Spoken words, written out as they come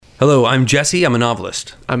Hello, I'm Jesse. I'm a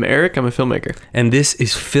novelist. I'm Eric. I'm a filmmaker. And this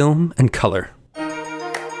is Film and Color.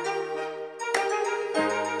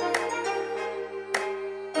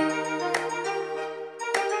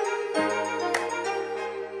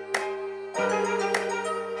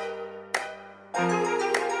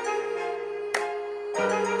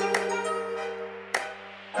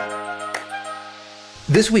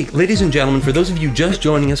 This week, ladies and gentlemen, for those of you just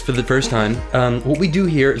joining us for the first time, what we do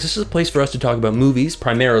here is this is a place for us to talk about movies,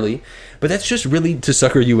 primarily, but that's just really to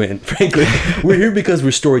sucker you in, frankly. We're here because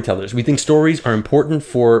we're storytellers. We think stories are important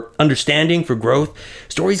for understanding, for growth.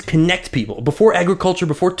 Stories connect people. Before agriculture,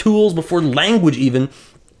 before tools, before language even,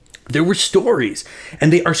 there were stories,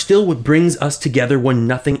 and they are still what brings us together when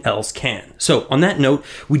nothing else can. So, on that note,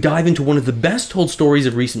 we dive into one of the best told stories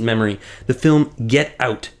of recent memory, the film Get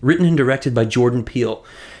Out, written and directed by Jordan Peele.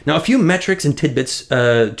 Now, a few metrics and tidbits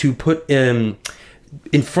to put in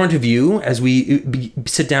front of you as we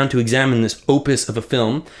sit down to examine this opus of a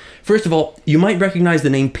film. First of all, you might recognize the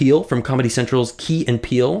name Peele from Comedy Central's Key and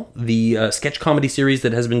Peele, the sketch comedy series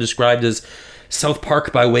that has been described as South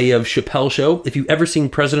Park by way of Chappelle Show. If you've ever seen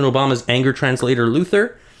President Obama's anger translator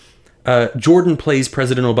Luther, Jordan plays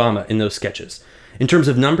President Obama in those sketches. In terms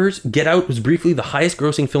of numbers, Get Out was briefly the highest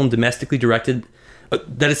grossing film domestically directed,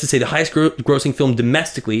 that is to say, the highest grossing film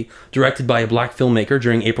domestically directed by a black filmmaker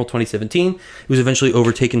during April 2017. It was eventually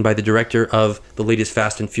overtaken by the director of the latest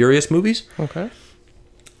Fast and Furious movies. Okay.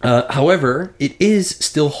 However, it is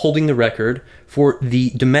still holding the record for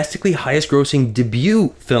the domestically highest grossing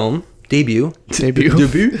debut.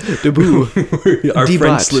 Our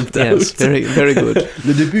French slipped out. Yes, very, very good.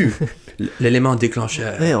 Le début. L'élément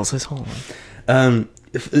déclencheur.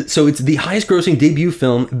 So it's the highest grossing debut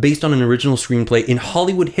film based on an original screenplay in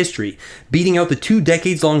Hollywood history, beating out the 2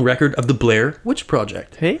 decades long record of the Blair Witch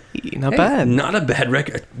Project. Hey, not bad. Not a bad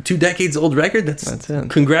record. 2 decades old record. That's it.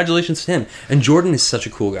 Congratulations to him. And Jordan is such a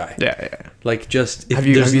cool guy. Yeah. Like, just if Have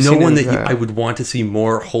you there's no seen one his, that I would want to see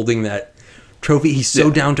more holding that trophy. He's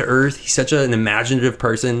so down to earth. He's such an imaginative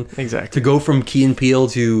person. Exactly. To go from Key and Peele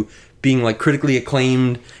to being like critically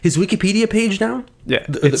acclaimed. His Wikipedia page now? Yeah.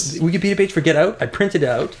 The Wikipedia page for Get Out. I printed it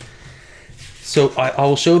out. So I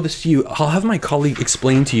will show this to you. I'll have my colleague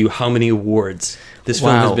explain to you how many awards this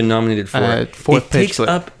film has been nominated for. Fourth it page takes flip.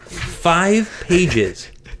 up 5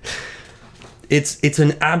 pages. It's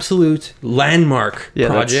an absolute landmark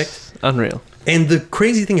project. That's unreal. And the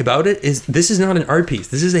crazy thing about it is this is not an art piece.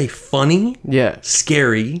 This is a funny,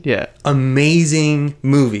 scary, amazing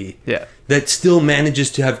movie that still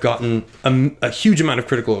manages to have gotten a huge amount of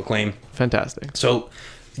critical acclaim. Fantastic. So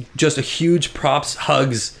just a huge props,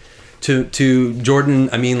 hugs to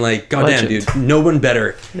Jordan. I mean, like, goddamn, Legend. dude. No one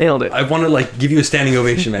better. Nailed it. I want to, like, give you a standing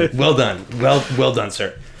ovation, man. Well done. Well done,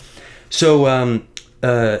 sir. So,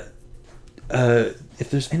 if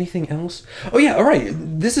there's anything else... Oh, yeah, all right.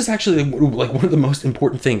 This is actually, like, one of the most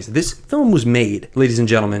important things. This film was made, ladies and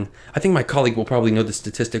gentlemen. I think my colleague will probably know the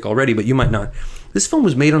statistic already, but you might not. This film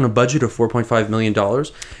was made on a budget of $4.5 million.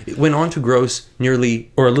 It went on to gross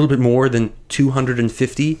nearly, or a little bit more than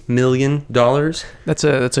 $250 million. That's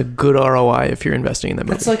a good ROI if you're investing in that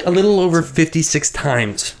movie. That's like a little over 56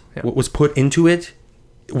 times what was put into it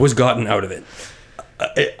was gotten out of it.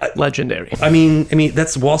 Legendary. I mean,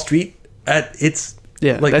 that's Wall Street at its...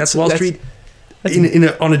 Yeah, that's Wall Street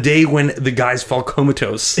on a day when the guys fall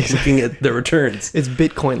comatose looking at the returns. It's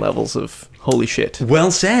Bitcoin levels of holy shit. Well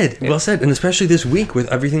said. Well said. And especially this week with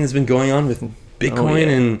everything that's been going on with Bitcoin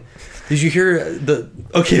and... Did you hear the...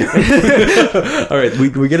 Okay. All right.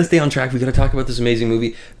 We got to stay on track. We got to talk about this amazing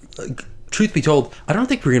movie. Truth be told, I don't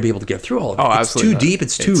think we're going to be able to get through all of it. It's too deep.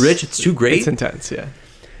 It's too rich. It's too great. It's intense, yeah.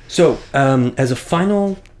 So, as a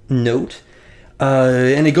final note...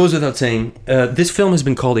 and it goes without saying, this film has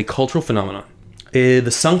been called a cultural phenomenon. The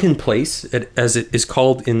sunken place, as it is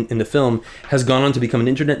called in the film, has gone on to become an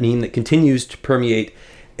internet meme that continues to permeate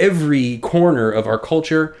every corner of our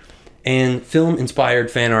culture, and film-inspired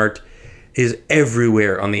fan art is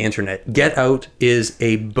everywhere on the internet. Get Out is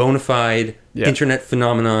a bona fide internet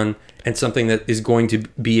phenomenon and something that is going to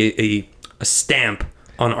be a stamp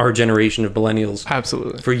on our generation of millennials.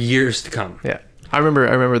 Absolutely. For years to come. Yeah. I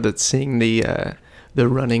remember that seeing the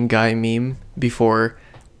running guy meme before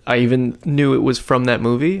I even knew it was from that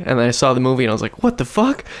movie, and then I saw the movie and I was like, "What the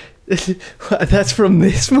fuck? That's from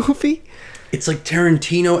this movie?" It's like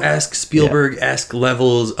Tarantino-esque, Spielberg-esque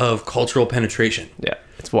levels of cultural penetration. Yeah,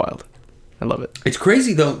 it's wild. I love it. It's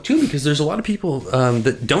crazy though too because there's a lot of people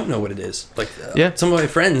that don't know what it is. Like some of my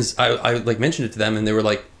friends, I like mentioned it to them and they were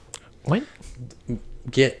like, "What?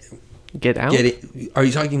 Get Out? Are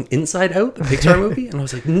you talking Inside Out, the Pixar movie? And I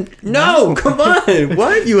was like, no, come on.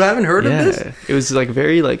 What? You haven't heard of this? It was like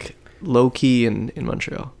very like low key in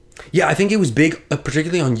Montreal. Yeah, I think it was big,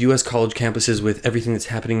 particularly on U.S. college campuses with everything that's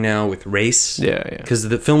happening now with race. Yeah. Because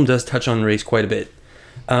the film does touch on race quite a bit.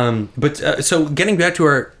 So getting back to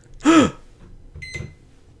our...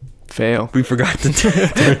 Fail. We forgot to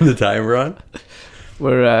turn the timer on.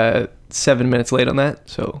 We're 7 minutes late on that,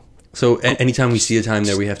 so... So anytime we see a time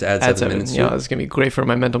there, we have to add 7 minutes. Yeah, this is going to be great for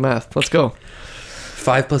my mental math. Let's go.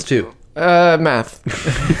 5 plus 2. Math.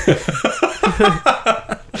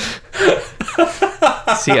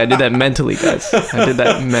 See, I did that mentally, guys. I did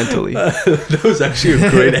that mentally. That was actually a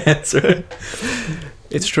great answer.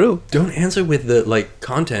 It's true. Don't answer with the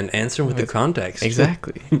content. Answer with the context.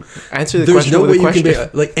 Exactly. Answer the There's question no with way a question. you can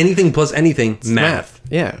be anything plus anything. Math.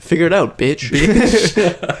 Yeah, figure it out, bitch.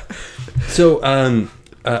 So,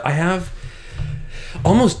 I have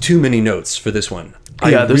almost too many notes for this one.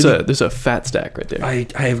 There's a fat stack right there.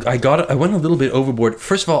 I went a little bit overboard.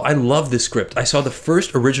 First of all, I love this script. I saw the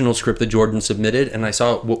first original script that Jordan submitted, and I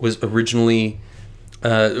saw what was originally,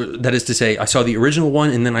 that is to say, I saw the original one,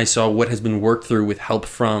 and then I saw what has been worked through with help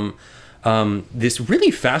from this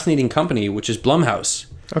really fascinating company, which is Blumhouse.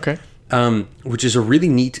 Okay. Which is a really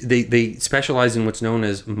neat. They specialize in what's known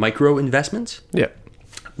as micro investments. Yeah.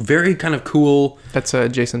 Very kind of cool. That's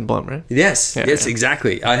Jason Blum, right? Yes,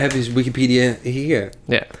 exactly. I have his Wikipedia here.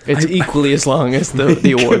 Yeah, it's equally as long as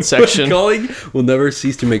the awards section. My colleague will never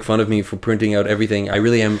cease to make fun of me for printing out everything. I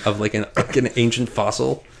really am of like an ancient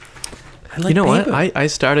fossil. I like what? paper. I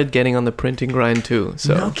started getting on the printing grind too.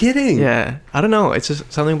 So no kidding. Yeah, I don't know. It's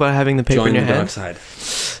just something about having the paper Join in your the hand. dark side.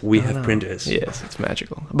 We have printers. Yes, it's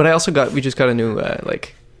magical. But we just got a new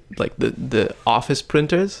like the office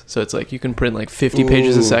printers, so it's like you can print like 50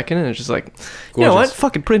 pages a second, and it's just like, you know what,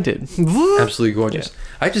 fucking print it. Absolutely gorgeous. Yeah.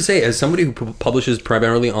 I have to say, as somebody who publishes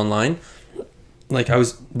primarily online, like I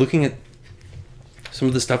was looking at some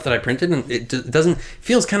of the stuff that I printed, and it doesn't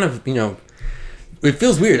feels kind of it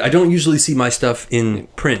feels weird. I don't usually see my stuff in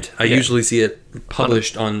print. I usually see it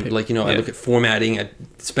published on I look at formatting. I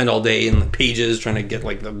spend all day in the pages trying to get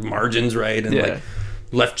like the margins right and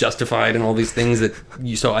left justified and all these things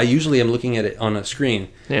so I usually am looking at it on a screen.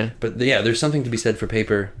 Yeah. But there's something to be said for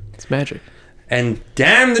paper. It's magic. And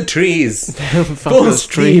damn the trees. Full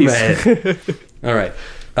steam ahead. All right.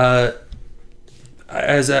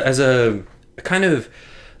 As a kind of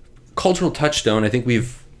cultural touchstone, I think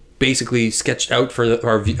we've basically sketched out for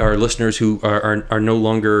our listeners who are no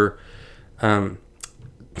longer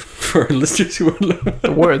for our listeners who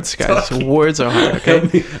are words, guys. Words are hard.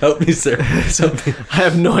 Okay, help me, sir. I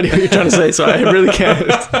have no idea what you're trying to say, so I really can't.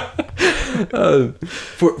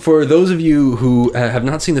 For those of you who have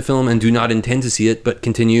not seen the film and do not intend to see it, but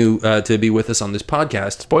continue to be with us on this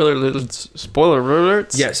podcast, spoiler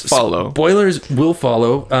alerts. Yes, follow. Spoilers will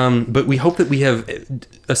follow. But we hope that we have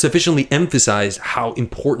sufficiently emphasized how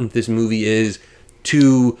important this movie is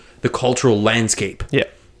to the cultural landscape. Yeah.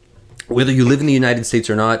 Whether you live in the United States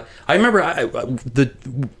or not. I remember the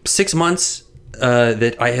 6 months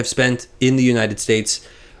that I have spent in the United States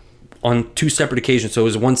on 2 separate occasions. So it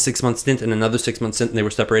was one 6-month stint and another 6-month stint, and they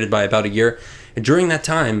were separated by about a year. And during that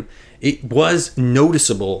time, it was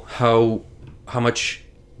noticeable how much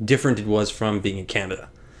different it was from being in Canada.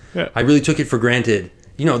 Yeah. I really took it for granted.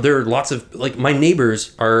 There are lots of my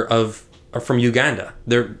neighbors are from Uganda.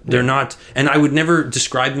 They're not, and I would never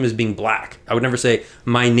describe them as being black. I would never say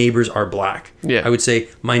my neighbors are black. Yeah. I would say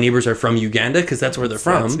my neighbors are from Uganda because that's where they're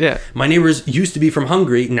from. Yeah. My neighbors used to be from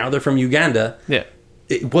Hungary. Now they're from Uganda. Yeah.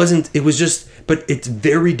 But it's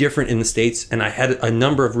very different in the States. And I had a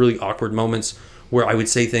number of really awkward moments where I would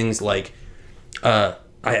say things like, I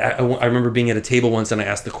remember being at a table once and I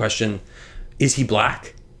asked the question, is he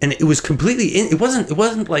black? And it was completely, it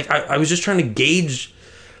wasn't like, I was just trying to gauge.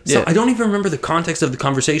 So I don't even remember the context of the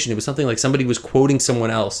conversation. It was something like somebody was quoting someone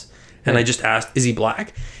else, and I just asked, "Is he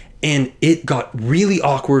black?" And it got really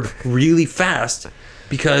awkward really fast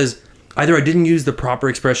because either I didn't use the proper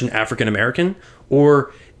expression African American,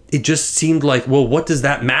 or it just seemed like, well, what does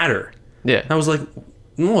that matter? Yeah. And I was like,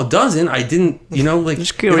 no, it doesn't. I didn't,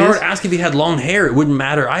 Just if I were to ask if he had long hair, it wouldn't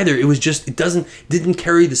matter either. It was just, didn't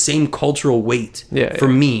carry the same cultural weight for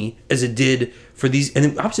me as it did for these,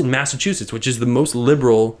 and I was in Massachusetts, which is the most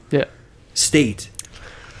liberal state.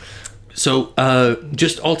 So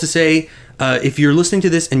just all to say, if you're listening to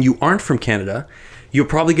this and you aren't from Canada, you're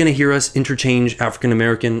probably going to hear us interchange African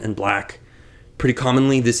American and black pretty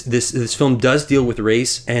commonly. This film does deal with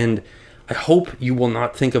race, and I hope you will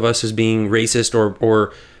not think of us as being racist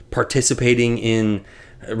or participating in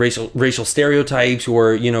racial stereotypes,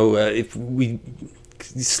 or if we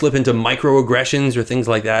slip into microaggressions or things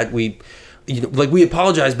like that, we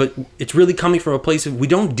apologize, but it's really coming from a place of we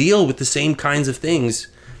don't deal with the same kinds of things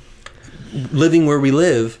living where we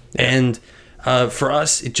live. And for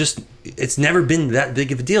us, it's never been that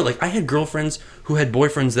big of a deal. Like, I had girlfriends who had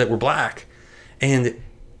boyfriends that were black, and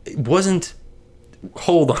it wasn't,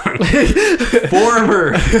 hold on,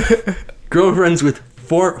 former girlfriends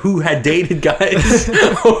who had dated guys.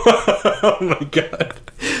 Oh my God.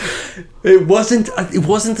 It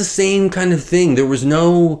wasn't the same kind of thing. There was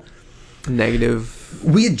no negative.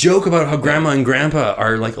 We joke about how grandma and grandpa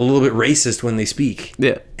are like a little bit racist when they speak.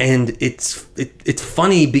 Yeah. And it's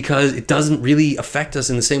funny because it doesn't really affect us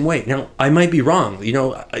in the same way. Now, I might be wrong. You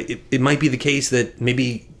know, it might be the case that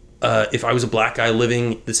maybe if I was a black guy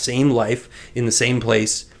living the same life in the same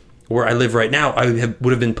place where I live right now, I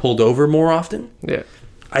would have been pulled over more often. Yeah.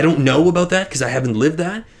 I don't know about that because I haven't lived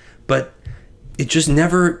that, but it's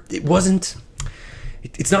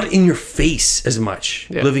not in your face as much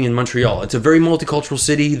living in Montreal. It's a very multicultural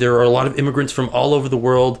city. There are a lot of immigrants from all over the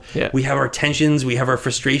world. Yeah. We have our tensions. We have our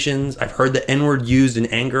frustrations. I've heard the N-word used in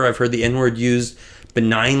anger. I've heard the N-word used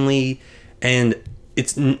benignly. And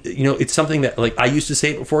it's something that, like, I used to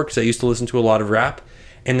say it before because I used to listen to a lot of rap.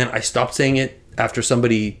 And then I stopped saying it after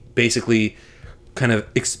somebody basically kind of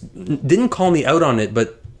didn't call me out on it,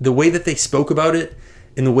 but the way that they spoke about it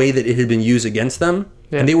in the way that it had been used against them.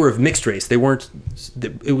 Yeah. And they were of mixed race. It was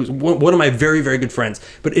one of my very, very good friends.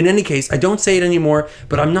 But in any case, I don't say it anymore,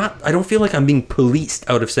 but I don't feel like I'm being policed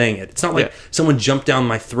out of saying it. It's not like someone jumped down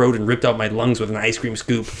my throat and ripped out my lungs with an ice cream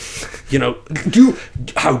scoop. You know,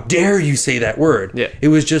 how dare you say that word? Yeah. It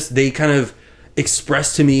was just, they kind of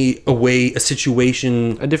expressed to me a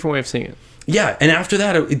situation. A different way of seeing it. Yeah. And after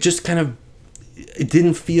that, it just kind of, it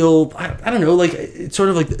didn't feel, I don't know, like, it's sort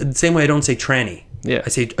of like the same way I don't say tranny. Yeah. I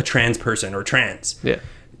say a trans person or trans. Yeah.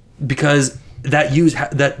 Because that use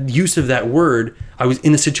of that word, I was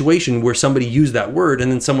in a situation where somebody used that word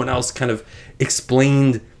and then someone else kind of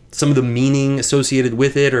explained some of the meaning associated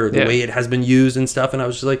with it or the way it has been used and stuff, and I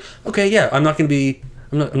was just like, okay, yeah, I'm not going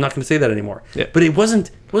to say that anymore. Yeah. But it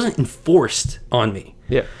wasn't enforced on me.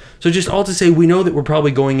 Yeah. So just all to say, we know that we're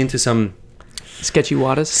probably going into some sketchy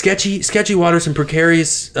waters, some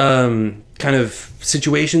precarious kind of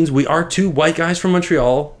situations. We are two white guys from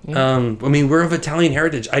Montreal. I mean, we're of Italian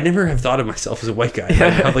heritage. I never have thought of myself as a white guy. I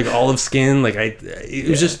have like olive skin. Like it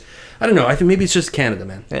was just, I don't know. I think maybe it's just Canada,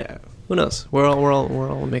 man. Yeah. Who knows? We're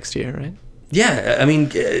all mixed here, right? Yeah. I mean,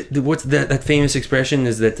 what's that famous expression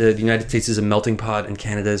is that the United States is a melting pot and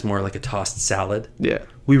Canada is more like a tossed salad. Yeah.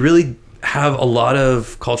 We really have a lot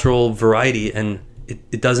of cultural variety, and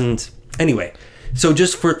it doesn't. Anyway. So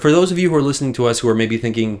just for those of you who are listening to us who are maybe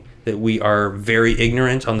thinking that we are very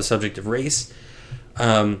ignorant on the subject of race,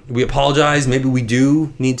 we apologize. Maybe we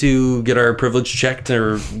do need to get our privilege checked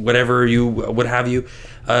or whatever what have you.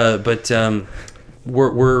 But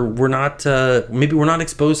we're not maybe we're not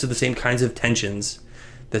exposed to the same kinds of tensions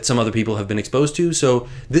that some other people have been exposed to. So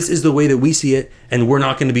this is the way that we see it, and we're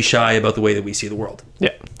not going to be shy about the way that we see the world.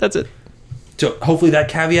 Yeah, that's it. So hopefully that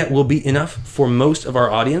caveat will be enough for most of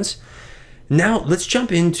our audience. Now let's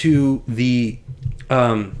jump into the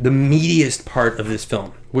meatiest part of this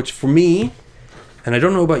film, which for me, and I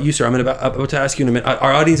don't know about you, sir. I'm about to ask you in a minute.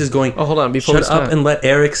 Our audience is going. Oh, hold on! Shut up and let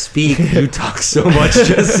Eric speak. You talk so much,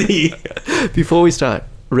 Jesse. Before we start,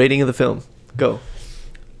 rating of the film. Go.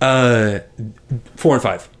 4 and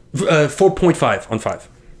 5. 4.5 on 5.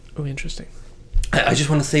 Oh, interesting. I just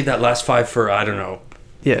want to save that last 5 for, I don't know.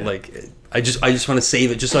 Yeah. Like I just want to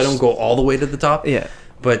save it just so I don't go all the way to the top. Yeah.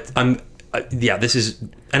 But this is,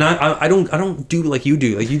 and I don't do like you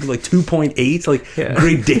do. Like you do like 2.8, like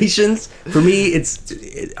gradations. For me, it's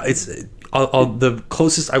the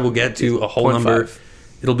closest I will get to a whole number.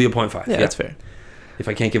 It'll be a 0.5. Yeah, that's fair. If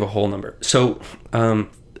I can't give a whole number. So,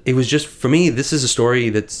 it was just, for me, this is a story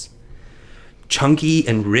that's chunky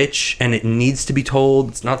and rich, and it needs to be told.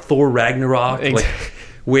 It's not Thor Ragnarok, like,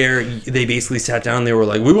 where they basically sat down and they were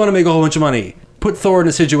like, we want to make a whole bunch of money. Put Thor in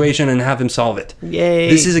a situation and have him solve it. Yay.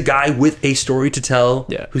 This is a guy with a story to tell,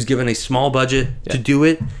 who's given a small budget to do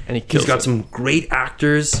it. And he's got some great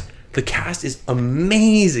actors. The cast is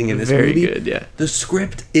amazing in this movie. Very good, yeah. The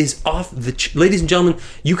script is off the... Ladies and gentlemen,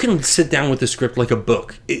 you can sit down with the script like a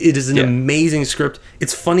book. It is an amazing script.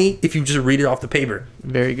 It's funny if you just read it off the paper.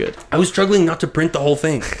 Very good. I was struggling not to print the whole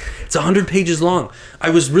thing. It's 100 pages long. I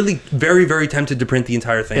was really very, very tempted to print the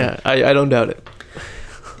entire thing. Yeah, I don't doubt it.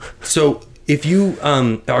 So... If you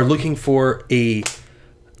are looking for a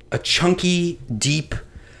chunky, deep,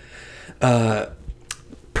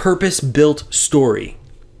 purpose-built story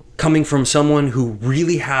coming from someone who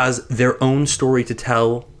really has their own story to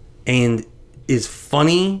tell and is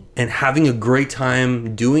funny and having a great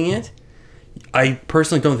time doing it, I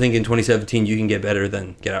personally don't think in 2017 you can get better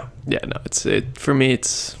than Get Out. Yeah, no, for me,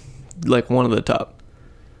 it's like one of the top.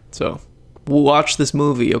 So, watch this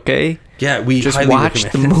movie, okay? Yeah, we just highly watch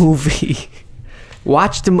recommend the it. movie.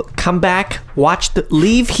 Come back,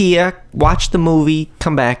 leave here, watch the movie,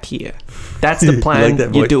 come back here. That's the plan. like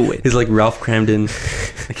that you voice? do it. He's like Ralph Cramden.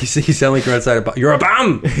 Like you sound like you're outside of you're a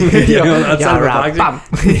bum. Outside of a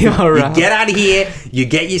boxer. You're You get out of here. You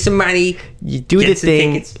get you some money. You do Get the some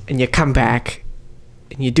thing, tickets. and you come back,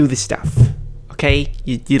 and you do the stuff. Okay,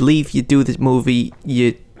 you leave, you do this movie,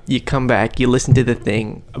 you come back, you listen to the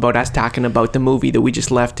thing about us talking about the movie that we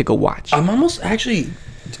just left to go watch. I'm almost actually,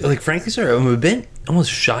 like, frankly, sir, I'm a bit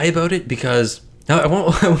almost shy about it because now I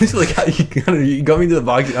want to see, like, how you got me to the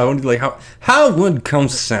box. I want to, like, how would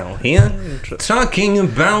Council here talking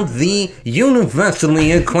about the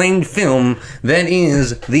universally acclaimed film that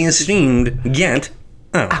is the esteemed Get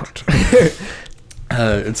Out.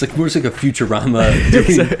 It's like more like a Futurama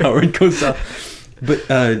doing Howard Cosell. But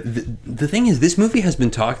the thing is, this movie has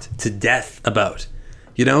been talked to death about.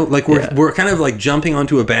 You know, like we're kind of like jumping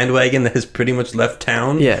onto a bandwagon that has pretty much left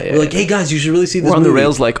town. Yeah. We're like, hey guys, you should really see this. We're on the movie.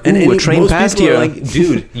 rails, like, And ooh, a train most passed people are here. like,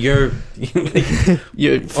 dude, you're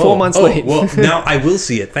You're 4 months late. Well, now I will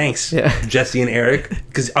see it. Thanks, Yeah. Jesse and Eric,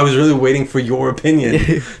 because I was really waiting for your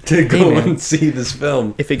opinion to go man. and see this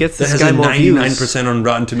film. If it gets that this has guy a more 99% on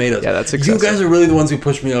Rotten Tomatoes. Yeah, that's You excessive. guys are really the ones who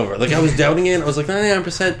pushed me over. Like I was doubting it. I was like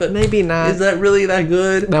 99%, but Maybe not. Is that really that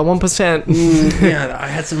good? that 1%. Yeah, I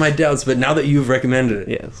had some of my doubts, but now that you've recommended it,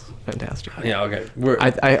 Yes, fantastic. yeah, okay.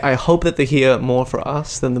 I hope that they hear more for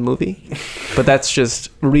us than the movie, but that's just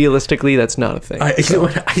realistically that's not a thing. You know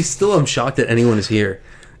what? I still am shocked that anyone is here.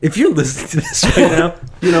 If you're listening to this right now,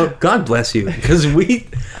 you know, God bless you, because we,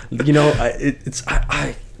 you know,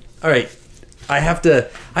 all right. I have to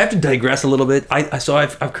digress a little bit.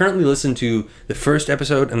 I've currently listened to the first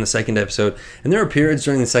episode and the second episode, and there are periods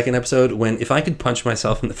during the second episode when if I could punch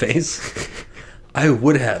myself in the face, I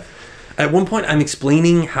would have. At one point, I'm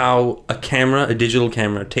explaining how a digital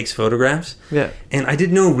camera, takes photographs. Yeah. And I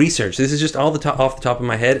did no research. This is just off the top of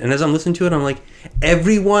my head. And as I'm listening to it, I'm like,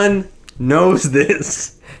 everyone knows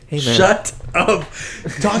this. Hey, man. Shut up.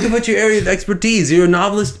 Talk about your area of expertise. You're a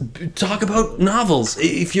novelist. Talk about novels.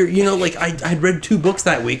 If you're, you know, like I'd read 2 books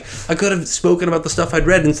that week. I could have spoken about the stuff I'd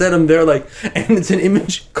read. Instead, I'm there like, and it's an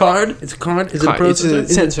image card. It's a card. Is it a processor?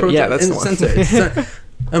 It's a sensor. Yeah, that's the one. Sensor.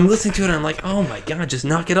 I'm listening to it and I'm like, oh my God, just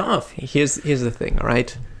knock it off. Here's the thing, all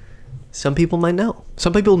right? Some people might know.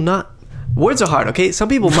 Some people not. Words are hard, okay? Some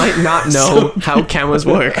people might not know how cameras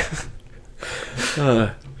work.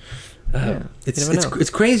 It's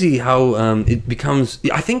crazy how it becomes.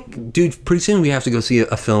 I think, dude, pretty soon we have to go see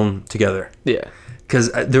a film together. Yeah. Because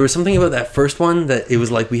there was something about that first one that it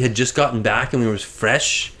was like we had just gotten back and we were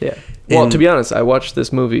fresh. Yeah. Well, to be honest, I watched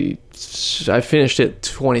this movie. I finished it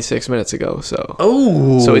 26 minutes ago, so.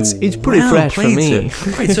 Oh. So it's pretty fresh for played, me.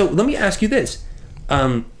 sir. All right, so let me ask you this.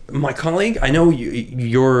 My colleague, I know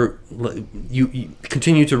you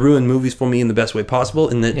continue to ruin movies for me in the best way possible.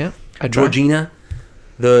 In that, Yeah, I try. Georgina,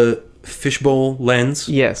 the fishbowl lens,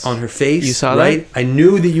 Yes. on her face. You saw right? that? I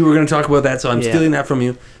knew that you were going to talk about that, so I'm Yeah. stealing that from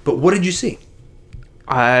you. But what did you see?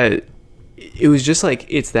 It was just like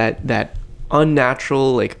it's that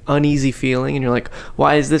unnatural, like uneasy feeling, and you're like,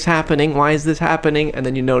 why is this happening? Why is this happening? And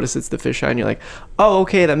then you notice it's the fisheye, and you're like, oh,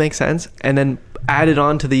 okay, that makes sense. And then added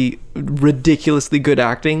on to the ridiculously good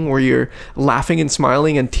acting where you're laughing and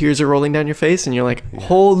smiling and tears are rolling down your face, and you're like,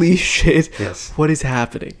 holy shit, Yes. what is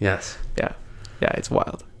happening? Yes. Yeah, it's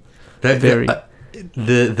wild. That Very.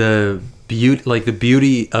 The beauty, like the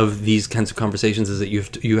beauty of these kinds of conversations is that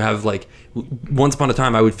you have like once upon a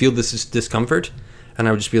time I would feel this discomfort and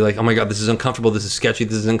I would just be like, oh my God, this is uncomfortable, this is sketchy,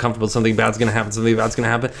 this is uncomfortable, something bad's gonna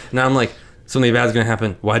happen. Now I'm like, something bad's gonna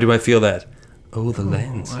happen. Why do I feel that? Oh, the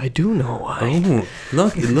lens. I do know why. Oh,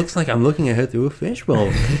 look! It looks like I'm looking at her through a fishbowl.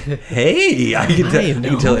 Hey, I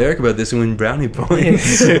can tell Eric about this and win brownie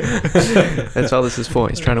points. That's all this is for.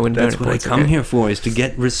 He's trying to win That's brownie what I points, come okay? here for, is to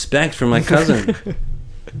get respect from my cousin.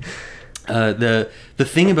 The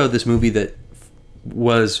thing about this movie that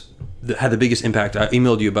had the biggest impact, I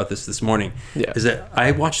emailed you about this morning, Yeah. is that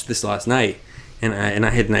I watched this last night and I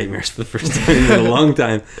had nightmares for the first time in a long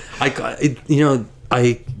time.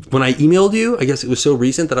 When I emailed you, I guess it was so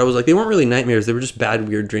recent that I was like, they weren't really nightmares, they were just bad,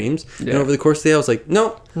 weird dreams. Yeah. And over the course of the day, I was like,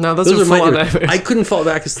 no, those are full-on nightmares. I couldn't fall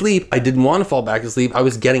back asleep. I didn't want to fall back asleep. I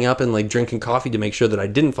was getting up and like drinking coffee to make sure that I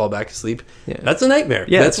didn't fall back asleep. Yeah. That's a nightmare.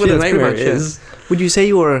 Yeah, that's what a pretty nightmare much, yeah. is. Would you say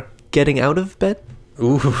you were getting out of bed?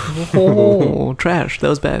 Ooh. Oh, trash. That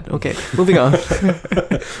was bad. Okay, moving on.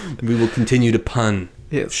 We will continue to pun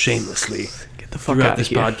Yes. shamelessly. the fuck throughout out this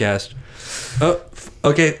of here. podcast. Oh,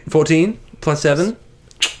 okay, 14 plus 7.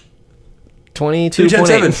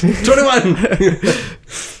 22.8.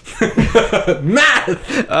 21.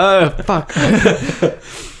 Math. Fuck.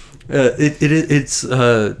 It's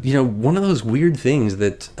one of those weird things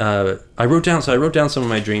that I wrote down. So I wrote down some of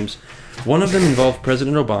my dreams. One of them involved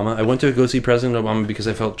President Obama. I went to go see President Obama because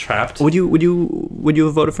I felt trapped. Would you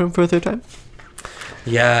have voted for him for a third time?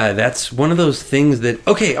 Yeah, that's one of those things that...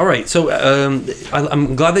 Okay, all right. So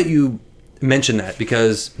I'm glad that you mentioned that,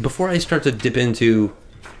 because before I start to dip into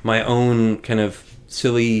my own kind of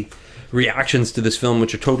silly reactions to this film,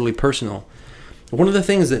 which are totally personal, one of the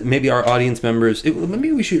things that maybe our audience members...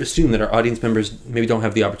 maybe we should assume that our audience members maybe don't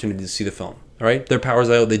have the opportunity to see the film, all right? Their power's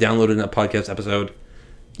out. They downloaded a podcast episode.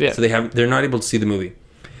 Yeah. So they're not able to see the movie.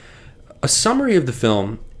 A summary of the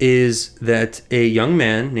film is that a young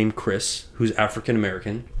man named Chris, who's African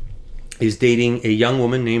American, is dating a young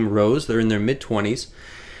woman named Rose. They're in their mid-20s.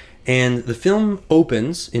 And the film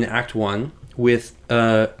opens in Act 1 with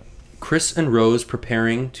Chris and Rose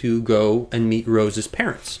preparing to go and meet Rose's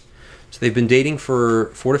parents. So they've been dating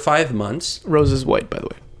for 4 to 5 months. Rose is white, by the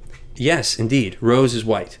way. Yes, indeed. Rose is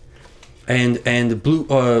white. And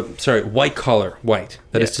white collar, white.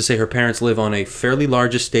 That is to say, her parents live on a fairly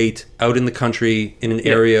large estate out in the country in an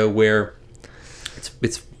area where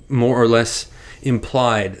it's more or less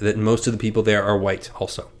implied that most of the people there are white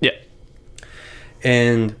also. Yeah.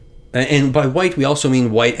 And by white, we also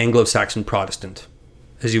mean white Anglo-Saxon Protestant,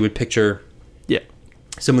 as you would picture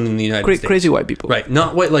someone in the United States. Crazy white people. Right,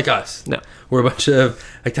 not white like us. No. We're a bunch of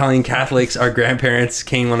Italian Catholics. Our grandparents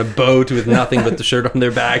came on a boat with nothing but the shirt on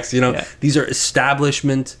their backs. These are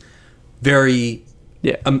establishment, very,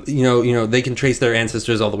 they can trace their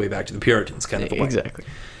ancestors all the way back to the Puritans kind of a way. Exactly.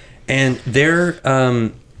 And they're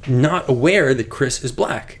not aware that Chris is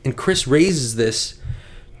black. And Chris raises this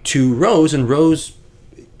to Rose, and Rose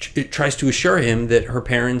tries to assure him that her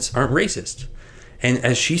parents aren't racist. And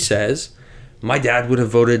as she says, my dad would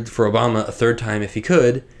have voted for Obama a third time if he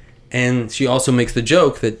could. And she also makes the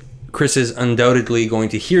joke that Chris is undoubtedly going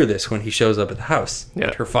to hear this when he shows up at the house. Yeah.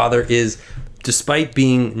 That her father is, despite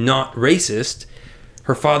being not racist,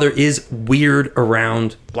 her father is weird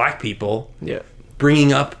around black people. Yeah.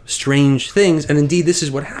 Bringing up strange things. And indeed, this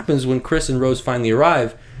is what happens when Chris and Rose finally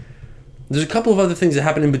arrive. There's a couple of other things that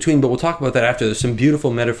happen in between, but we'll talk about that after. There's some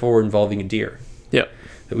beautiful metaphor involving a deer. Yeah.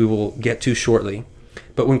 That we will get to shortly.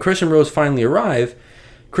 But when Chris and Rose finally arrive,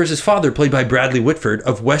 Chris's father, played by Bradley Whitford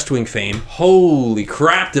of West Wing fame. Holy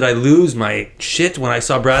crap, did I lose my shit when I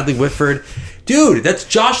saw Bradley Whitford? Dude, that's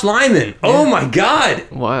Josh Lyman. Yeah. Oh my God.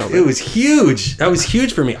 Wow. It was huge. That was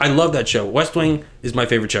huge for me. I love that show. West Wing is my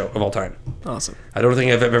favorite show of all time. Awesome. I don't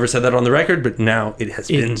think I've ever said that on the record, but now it has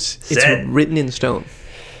been said. It's written in stone.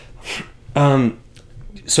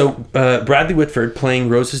 So Bradley Whitford, playing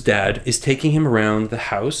Rose's dad, is taking him around the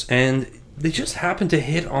house, and they just happen to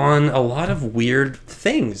hit on a lot of weird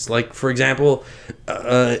things. Like, for example,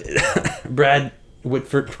 Brad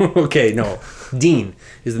Whitford... Dean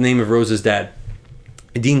is the name of Rose's dad.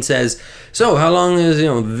 Dean says, so how long has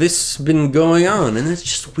this been going on? And it's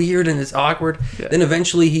just weird and it's awkward. Yeah. Then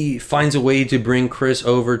eventually he finds a way to bring Chris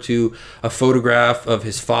over to a photograph of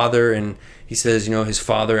his father, and he says, his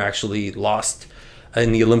father actually lost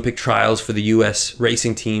in the Olympic trials for the U.S.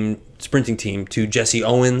 racing team, sprinting team, to Jesse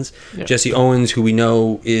Owens. Yeah. Jesse Owens, who we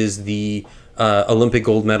know is the Olympic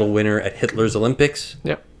gold medal winner at Hitler's Olympics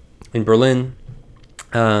in Berlin.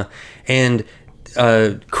 And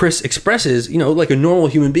Chris expresses, like a normal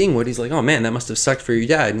human being would. He's like, oh man, that must have sucked for your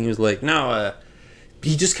dad. And he was like, no,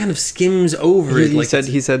 he just kind of skims over it.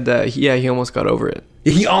 He said that, he almost got over it.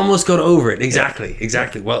 He almost got over it.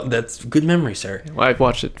 Exactly. Well, that's good memory, sir. Well, I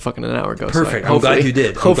watched it fucking an hour ago. Perfect. So I'm glad you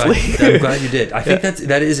did. Hopefully. I'm glad you did. I think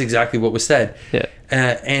that is exactly what was said. Yeah.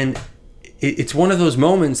 And it's one of those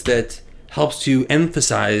moments that helps to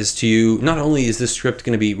emphasize to you, not only is this script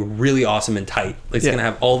going to be really awesome and tight, it's going to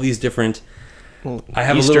have all these different... I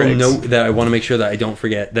have Easter a little eggs. Note that I want to make sure that I don't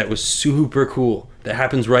forget that was super cool. That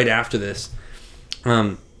happens right after this.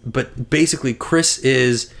 But basically, Chris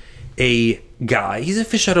is a guy. He's a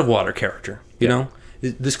fish out of water character, you know?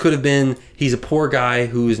 This could have been, he's a poor guy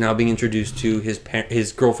who is now being introduced to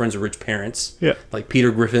his girlfriend's rich parents. Yeah. Like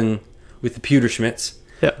Peter Griffin with the Pewterschmidts.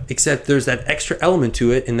 Yeah. Except there's that extra element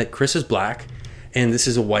to it in that Chris is black and this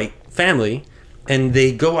is a white family, and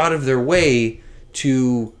they go out of their way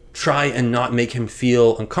to try and not make him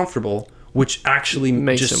feel uncomfortable, which actually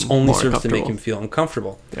just only serves to make him feel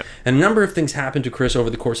uncomfortable. Yeah. And a number of things happen to Chris over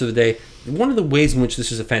the course of the day. One of the ways in which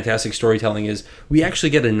this is a fantastic storytelling is we actually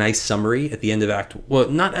get a nice summary at the end of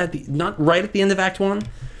not right at the end of Act 1,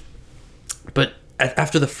 but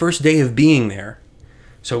after the first day of being there,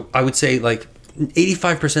 so I would say like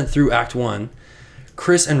 85% through Act 1,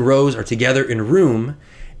 Chris and Rose are together in a room,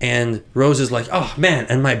 and Rose is like, oh man,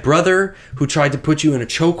 and my brother who tried to put you in a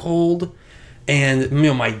chokehold, and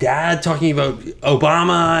my dad talking about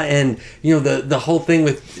Obama, and the whole thing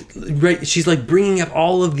with, right, she's like bringing up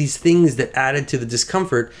all of these things that added to the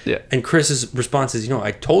discomfort. Yeah. And Chris's response is,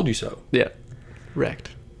 I told you so. Yeah.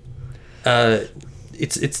 Wrecked.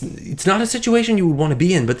 It's not a situation you would want to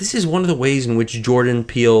be in, but this is one of the ways in which Jordan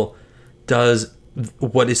Peele does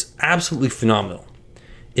what is absolutely phenomenal,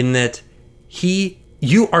 in that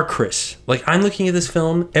you are Chris. Like, I'm looking at this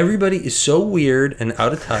film, everybody is so weird and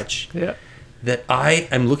out of touch. Yeah. That I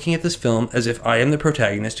am looking at this film as if I am the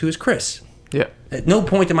protagonist who is Chris. Yeah. At no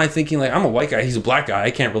point am I thinking like, I'm a white guy, he's a black guy,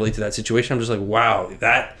 I can't relate to that situation. I'm just like, wow,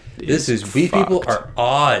 we people are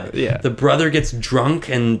odd. Yeah. The brother gets drunk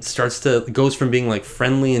and goes from being like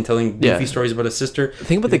friendly and telling goofy stories about his sister.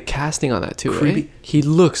 Think about the casting on that too, Creepy. right? He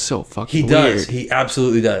looks so fucking He does. weird. He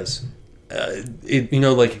absolutely does.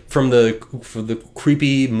 Like from the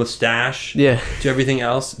creepy mustache Yeah. to everything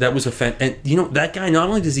else, that was and that guy, not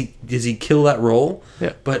only does he kill that role,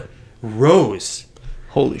 Yeah. but Rose.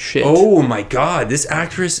 Holy shit. Oh my god, this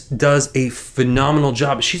actress does a phenomenal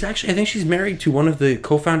job. I think she's married to one of the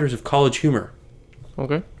co-founders of College Humor.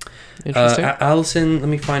 Okay. Interesting. Allison, let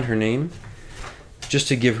me find her name, just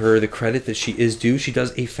to give her the credit that she is due. She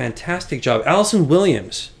does a fantastic job. Allison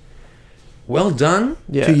Williams. Well done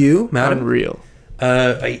to you, madam. Unreal.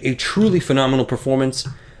 A truly phenomenal performance.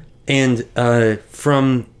 And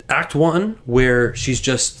from Act 1, where she's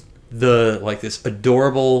just this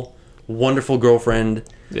adorable, wonderful girlfriend,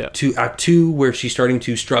 to Act 2, where she's starting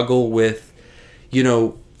to struggle with,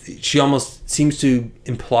 she almost seems to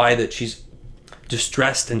imply that she's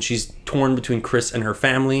distressed and she's torn between Chris and her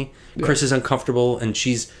family. Yeah. Chris is uncomfortable and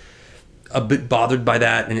she's a bit bothered by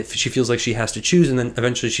that, and she feels like she has to choose, and then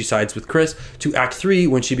eventually she sides with Chris. To Act 3,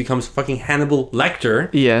 when she becomes fucking Hannibal Lecter.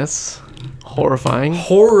 Yes. Horrifying.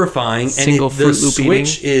 Single and the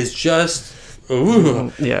switch eating. Is just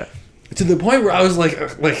ooh. Yeah. To the point where I was like, I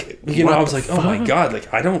was like, oh my god,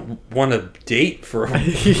 like I don't want to date for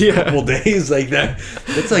a couple days like that.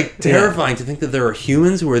 It's like terrifying to think that there are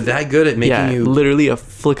humans who are that good at making you literally a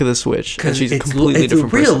flick of the switch, and she's a completely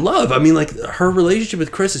different real person. love. I mean, like her relationship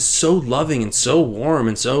with Chris is so loving and so warm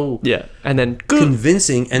and so and then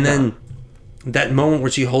convincing. And then that moment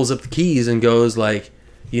where she holds up the keys and goes like,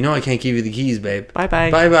 I can't give you the keys, babe. Bye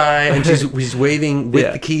bye. Bye bye. And she's waving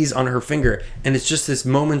with the keys on her finger, and it's just this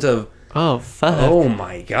moment of, oh fuck! Oh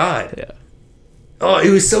my god! Yeah. Oh, it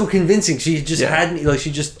was so convincing. She just had me like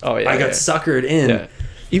she just. I got suckered in. Yeah.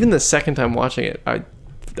 Even the second time watching it, I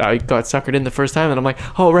got suckered in the first time, and I'm like,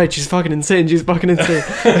 oh right, she's fucking insane. She's fucking insane.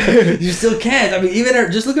 You still can't. I mean, even her.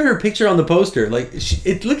 Just look at her picture on the poster. Like,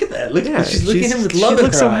 look at that. Look. Yeah, she's looking at him with love in her eyes. She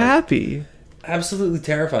looks so happy. Absolutely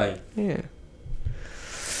terrifying. Yeah.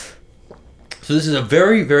 So this is a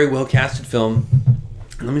very, very well casted film.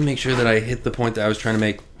 Let me make sure that I hit the point that I was trying to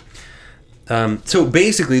make. So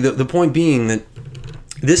basically, the point being that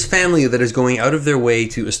this family that is going out of their way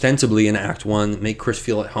to ostensibly in Act 1 make Chris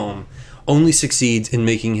feel at home only succeeds in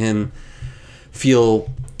making him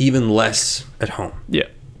feel even less at home. Yeah.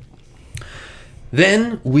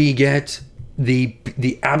 Then we get the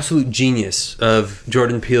absolute genius of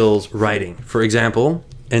Jordan Peele's writing. For example,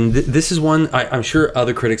 and this is one, I'm sure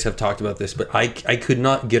other critics have talked about this, but I could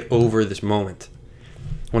not get over this moment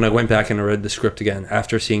when I went back and I read the script again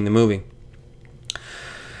after seeing the movie.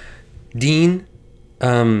 Dean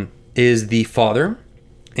is the father,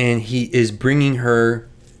 and he is bringing her.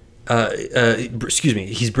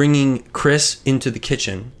 He's bringing Chris into the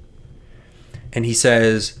kitchen, and he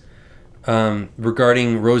says,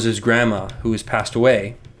 regarding Rose's grandma, who has passed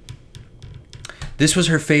away, this was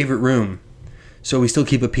her favorite room, so we still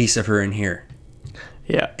keep a piece of her in here.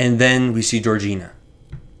 Yeah. And then we see Georgina.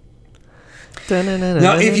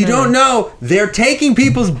 Now, if you don't know, they're taking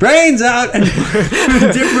people's brains out and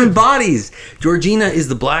different bodies. Georgina is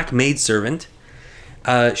the black maidservant.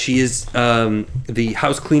 She is the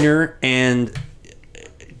house cleaner, and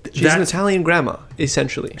she's an Italian grandma,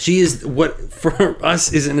 essentially. She is what for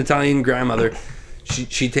us is an Italian grandmother.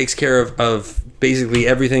 She takes care of basically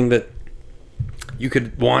everything that you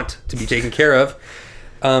could want to be taken care of.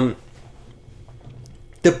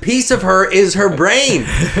 The piece of her is her brain.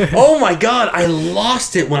 Oh my god, I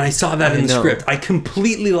lost it when I saw that in the script. I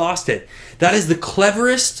completely lost it. That is the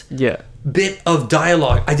cleverest bit of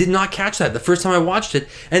dialogue. I did not catch that the first time I watched it.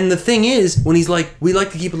 And the thing is, when he's like, we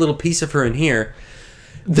like to keep a little piece of her in here,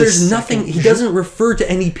 there's nothing. He doesn't refer to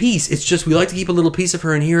any piece. It's just we like to keep a little piece of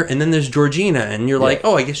her in here, and then there's Georgina, and you're like,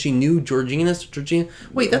 oh, I guess she knew Georgina.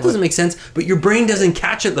 Wait, that doesn't make sense. But your brain doesn't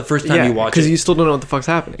catch it the first time you watch it because you still don't know what the fuck's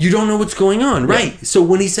happening. You don't know what's going on, right? So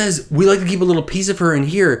when he says we like to keep a little piece of her in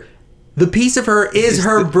here, the piece of her is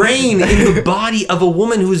her brain in the body of a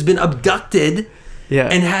woman who's been abducted,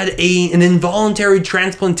 and had an involuntary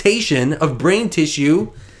transplantation of brain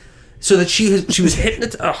tissue. So that she was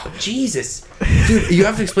hypnotized. Oh, Jesus. Dude, you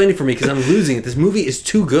have to explain it for me because I'm losing it. This movie is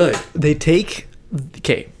too good. They take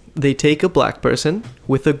a black person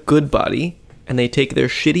with a good body, and they take their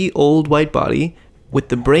shitty old white body with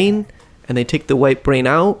the brain, and they take the white brain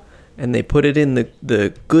out, and they put it in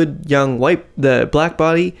the good young the black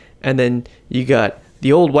body, and then you got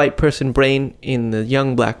the old white person brain in the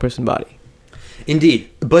young black person body. Indeed.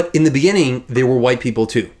 But in the beginning, they were white people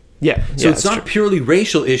too. Yeah. So it's not a purely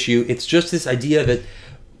racial issue. It's just this idea that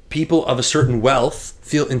people of a certain wealth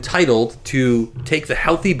feel entitled to take the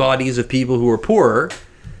healthy bodies of people who are poorer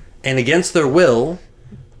and against their will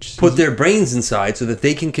put their brains inside so that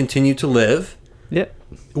they can continue to live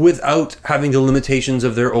without having the limitations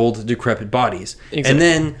of their old decrepit bodies. Exactly. And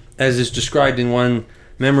then, as is described in one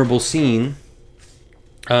memorable scene,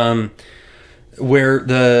 where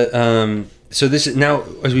so this is now,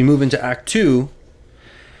 as we move into Act 2,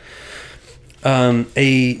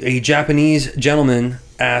 a Japanese gentleman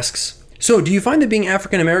asks, so do you find that being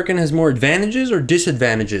African American has more advantages or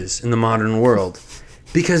disadvantages in the modern world?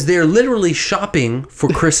 Because they're literally shopping for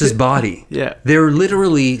Chris's body. Yeah, they're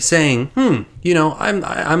literally saying, it's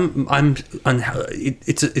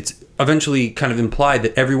eventually kind of implied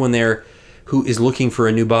that everyone there who is looking for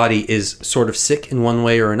a new body is sort of sick in one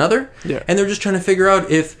way or another. Yeah, and they're just trying to figure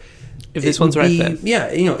out if this one's right then. Yeah,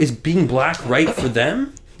 is being black right for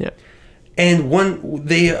them? Yeah. And when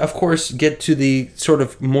they, of course, get to the sort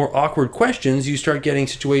of more awkward questions, you start getting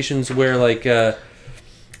situations where, like... the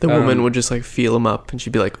woman would just, like, feel him up, and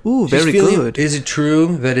she'd be like, ooh, very good. Is it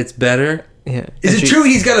true that it's better? Yeah. Is it true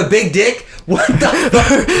he's got a big dick? What the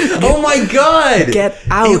fuck? Oh, my God. Get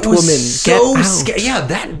out, woman. So yeah,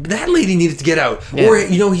 that lady needed to get out. Yeah. Or,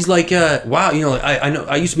 he's like, wow, I know,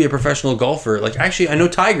 I used to be a professional golfer. Like, actually, I know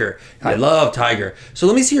Tiger. Yeah. I love Tiger. So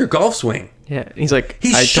let me see your golf swing. Yeah, he's like,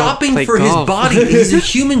 he's shopping for his body. He's a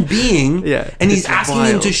human being, and he's asking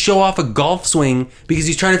him to show off a golf swing because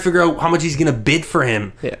he's trying to figure out how much he's going to bid for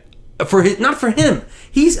him. Yeah, not for him.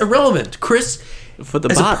 He's irrelevant. Chris,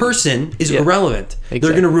 as a person, is irrelevant. Exactly.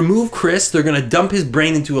 They're going to remove Chris. They're going to dump his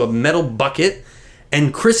brain into a metal bucket,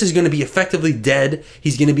 and Chris is going to be effectively dead.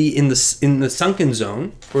 He's going to be in the sunken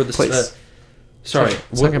zone or the place.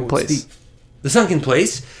 Sunken place. The sunken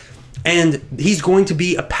place. And he's going to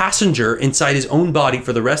be a passenger inside his own body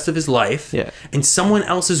for the rest of his life. Yeah. And someone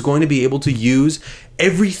else is going to be able to use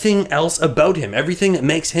everything else about him. Everything that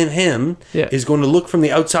makes him him is going to look from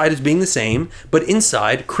the outside as being the same. But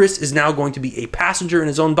inside, Chris is now going to be a passenger in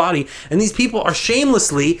his own body. And these people are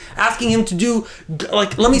shamelessly asking him to do,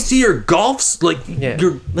 like, let me see your golfs, like,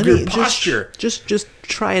 your posture. Just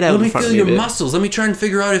try it out. Let me feel your muscles. Let me try and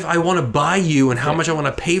figure out if I want to buy you and how much I want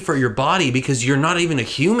to pay for your body because you're not even a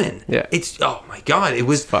human. Yeah. It's, oh my God, it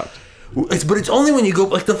was fucked. But it's only when you go,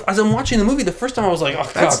 like, as I'm watching the movie, the first time I was like, oh,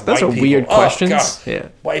 God, that's a weird question. Yeah.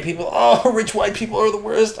 White people, rich white people are the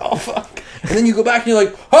worst. Oh, fuck. And then you go back and you're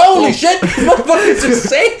like, holy shit, this motherfucker's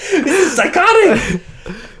insane. This is psychotic.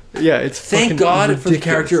 Yeah, it's Thank God ridiculous. For the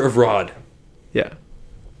character of Rod. Yeah.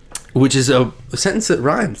 Which is a sentence that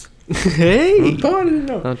rhymes. Hey.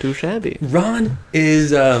 Not too shabby. Rod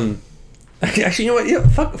is, actually, you know what? Yeah,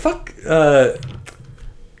 fuck.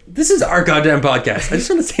 This is our goddamn podcast. I just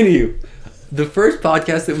want to say to you, the first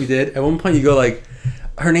podcast that we did, at one point you go like,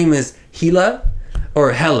 her name is Hela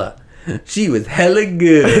or Hella. She was hella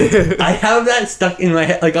good. I have that stuck in my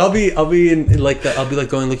head. Like I'll be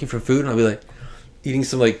going looking for food and I'll be like eating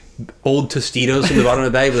some like old Tostitos from the bottom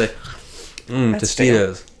of the bag. Be like,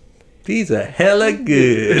 Tostitos. These are hella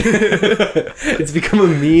good. It's become a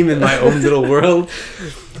meme in my own little world.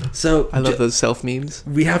 So I love those self memes.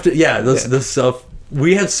 We have to, those self.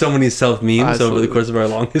 We had so many self memes over the course of our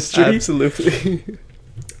long history. Absolutely.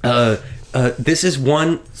 This is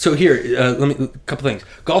one. So here, a couple things.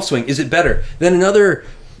 Golf swing. Is it better than another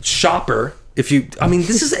shopper? It's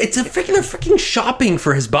a freaking shopping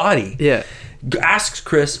for his body. Yeah. Asks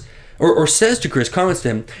Chris, or says to Chris, comments to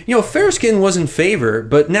him, fair skin was in favor,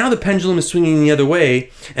 but now the pendulum is swinging the other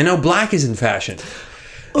way, and now black is in fashion.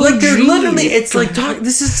 Like they're literally, it's like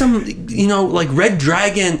this is some, like Red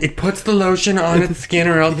Dragon. It puts the lotion on its skin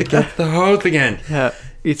or else it gets the hose again. Yeah.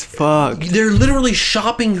 It's fucked. They're literally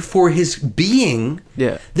shopping for his being.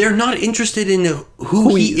 Yeah. They're not interested in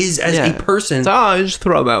who he is as a person. So, just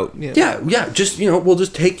throw him out. Yeah. Just, we'll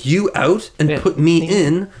just take you out and put me Yeah.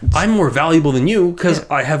 in. I'm more valuable than you because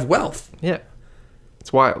I have wealth. Yeah.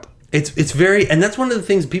 It's wild. It's very, and that's one of the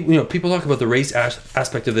things people talk about the race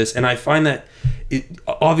aspect of this, and I find that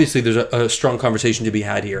obviously there's a strong conversation to be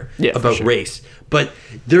had here about race, but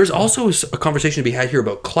there's also a conversation to be had here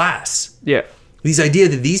about class. Yeah. These idea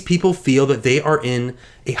that these people feel that they are in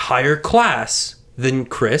a higher class than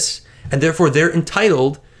Chris, and therefore they're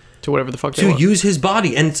entitled to whatever the fuck they to want. use his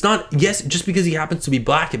body. And it's not, yes, just because he happens to be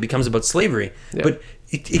black, it becomes about slavery, but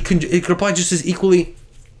it could apply just as equally.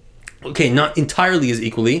 Okay, not entirely as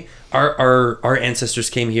equally. Our ancestors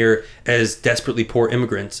came here as desperately poor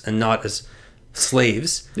immigrants and not as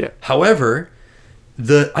slaves. Yeah. However,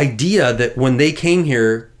 the idea that when they came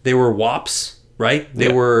here, they were wops, right?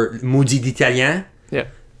 They were maudits d'Italiens,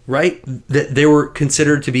 right? That they were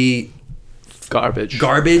considered to be garbage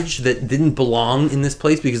that didn't belong in this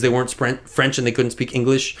place because they weren't French and they couldn't speak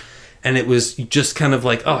English. And it was just kind of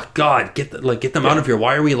like, oh God, get them out of here.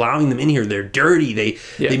 Why are we allowing them in here? They're dirty.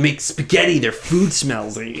 They make spaghetti. Their food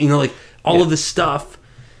smells. All of this stuff.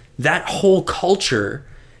 That whole culture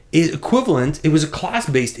is equivalent. It was a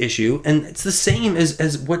class-based issue, and it's the same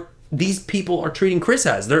as what these people are treating Chris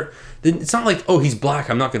as. It's not like, oh, he's black,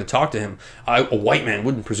 I'm not going to talk to him. A white man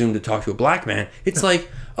wouldn't presume to talk to a black man. It's like,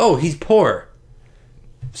 oh, he's poor.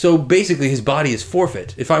 So basically, his body is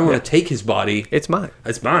forfeit. If I want to take his body, it's mine.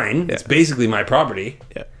 It's mine. Yeah. It's basically my property.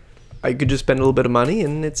 Yeah, I could just spend a little bit of money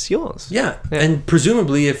and it's yours. Yeah, and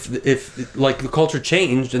presumably, if like the culture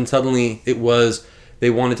changed and suddenly it was they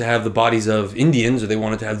wanted to have the bodies of Indians or they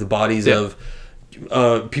wanted to have the bodies of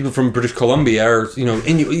people from British Columbia or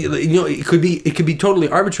it could be totally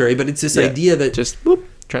arbitrary, but it's this idea that just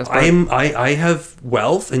transparent. I have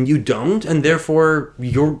wealth and you don't, and therefore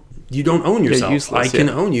you don't own yourself. Useless, I can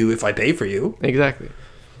own you if I pay for you. Exactly.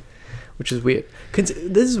 Which is weird.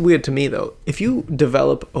 This is weird to me, though. If you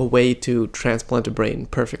develop a way to transplant a brain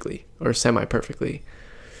perfectly or semi-perfectly,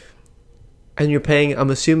 and you're paying, I'm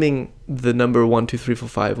assuming the number 1, 2, 3, 4,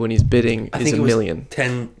 5 when he's bidding is a million.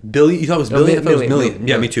 10 billion. You thought it was billion? I thought it was million.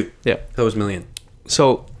 Yeah, me too. Yeah. I thought it was million.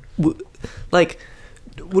 So,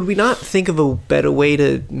 would we not think of a better way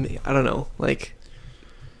to, I don't know, like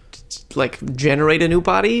generate a new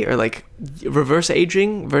body or like reverse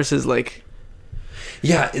aging versus like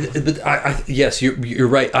but yes, you're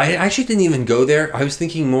right. I actually didn't even go there. I was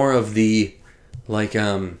thinking more of the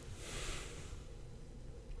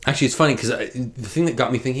actually it's funny because the thing that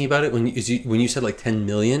got me thinking about it when you said like 10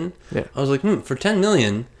 million, I was like, for 10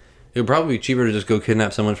 million it would probably be cheaper to just go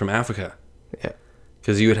kidnap someone from Africa,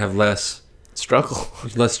 because you would have less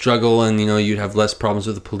struggle, and you'd have less problems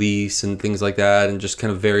with the police and things like that, and just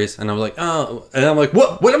kind of various. And I was like,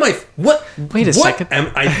 what am I? Wait a second.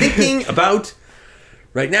 Am I thinking about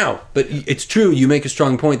right now? But it's true. You make a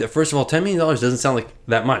strong point that first of all, $10 million doesn't sound like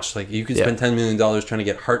that much. Like you could spend $10 million trying to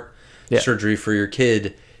get heart surgery for your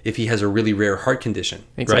kid if he has a really rare heart condition.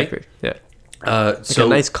 Exactly. Right? Yeah. So a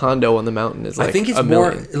nice condo on the mountain is like I think it's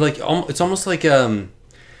more like it's almost like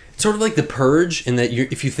sort of like The Purge, in that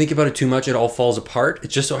if you think about it too much, it all falls apart. It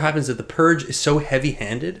just so happens that The Purge is so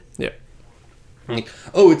heavy-handed. Yeah. Like,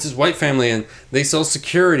 oh, it's this white family, and they sell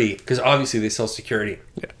security, because obviously they sell security.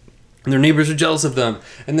 Yeah. And their neighbors are jealous of them.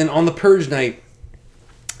 And then on the Purge night,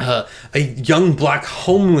 a young black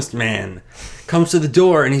homeless man comes to the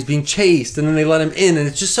door, and he's being chased, and then they let him in, and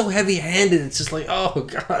it's just so heavy-handed. It's just like, oh,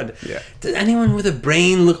 God. Yeah. Did anyone with a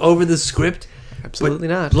brain look over the script? Absolutely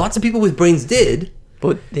not. Lots of people with brains did.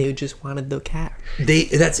 But they just wanted the cash.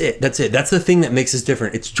 That's it. That's the thing that makes us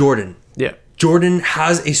different. It's Jordan. Yeah. Jordan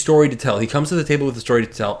has a story to tell. He comes to the table with a story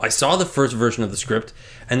to tell. I saw the first version of the script,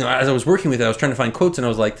 and as I was working with it, I was trying to find quotes, and I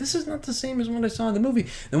was like, this is not the same as what I saw in the movie.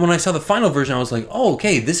 And when I saw the final version, I was like, oh,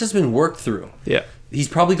 okay, this has been worked through. Yeah. He's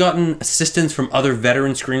probably gotten assistance from other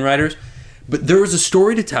veteran screenwriters, but there was a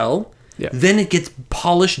story to tell. Yeah. Then it gets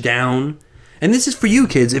polished down. And this is for you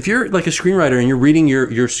kids. If you're like a screenwriter and you're reading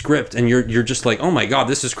your script and you're just like, oh my God,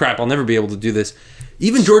 this is crap, I'll never be able to do this.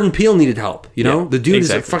 Even Jordan Peele needed help, The dude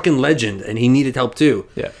is a fucking legend, and he needed help too.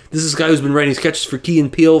 Yeah. This is a guy who's been writing sketches for Key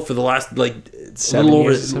and Peele for the last little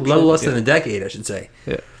less than a decade, I should say.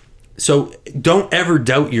 Yeah. So don't ever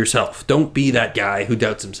doubt yourself. Don't be that guy who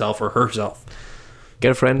doubts himself or herself. Get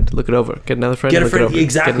a friend, look it over. Get another friend, Get a look friend, it over.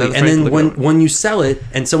 exactly. And then when you sell it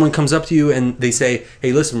and someone comes up to you and they say,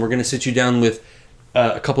 hey, listen, we're going to sit you down with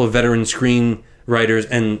a couple of veteran screenwriters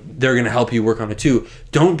and they're going to help you work on it too.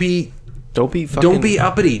 Don't be uppity.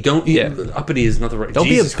 Uppity is not the right. Don't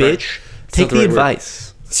Jesus be a bitch. Christ. Take the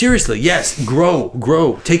advice. Seriously, yes,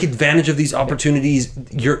 grow, take advantage of these opportunities.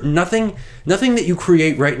 You're nothing that you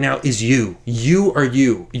create right now is you. You are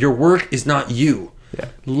you. Your work is not you. Yeah.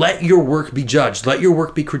 Let your work be judged. Let your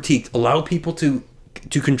work be critiqued. Allow people to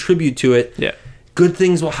contribute to it. Yeah. Good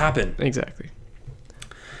things will happen. Exactly.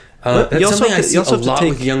 That's you also something have to- I see you also a have to lot take-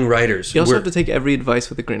 with young writers. You also where- have to take every advice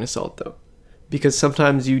with a grain of salt, though, because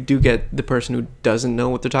sometimes you do get the person who doesn't know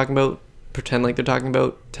what they're talking about, pretend like they're talking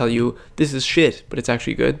about, tell you this is shit, but it's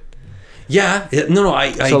actually good. Yeah. No.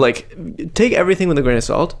 I So like, take everything with a grain of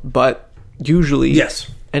salt, but usually, yes.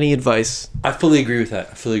 any advice. I fully agree with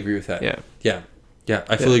that. Yeah. Yeah.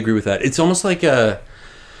 I fully agree with that. It's almost like a.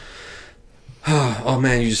 Oh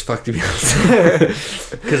man, you just fucked me up.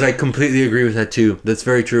 Because I completely agree with that too. That's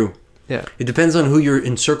very true. Yeah. It depends on who you're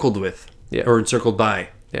encircled with. Yeah. Or encircled by.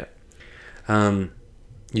 Yeah.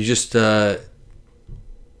 You just.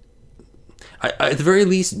 At the very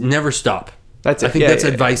least, never stop. That's it. I think that's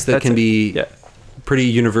advice that can be Yeah. pretty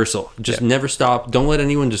universal. Just never stop. Don't let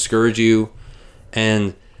anyone discourage you.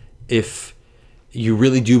 And if you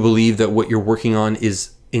really do believe that what you're working on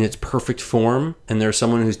is in its perfect form, and there's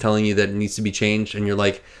someone who's telling you that it needs to be changed, and you're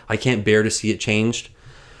like, I can't bear to see it changed,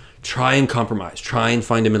 try and compromise. Try and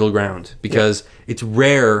find a middle ground. Because it's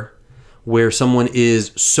rare where someone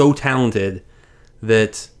is so talented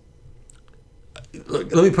that...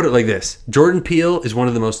 Let me put it like this. Jordan Peele is one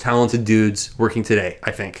of the most talented dudes working today,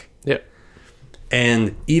 I think. Yeah.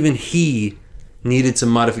 And even he needed some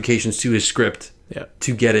modifications to his script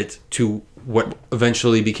to get it to what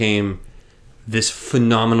eventually became this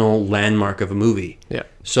phenomenal landmark of a movie. Yeah.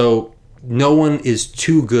 So no one is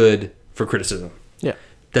too good for criticism. Yeah.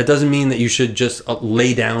 That doesn't mean that you should just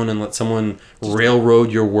lay down and let someone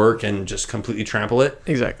railroad your work and just completely trample it.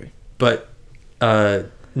 Exactly. But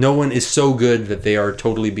no one is so good that they are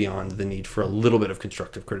totally beyond the need for a little bit of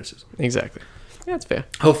constructive criticism. Exactly. Yeah, that's fair.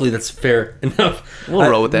 Hopefully that's fair enough. We'll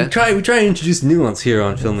roll with that. We try and introduce nuance here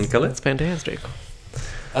on Film and Color. That's fantastic.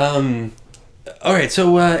 All right,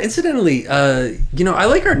 so incidentally, I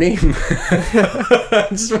like our name. I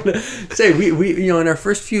just want to say we in our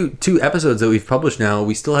first two episodes that we've published now,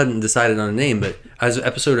 we still hadn't decided on a name, but as of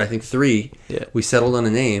episode I think 3, we settled on a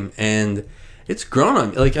name, and it's grown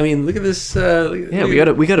on me. Like, I mean, look at this. We got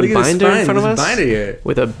a binder in front of us binder here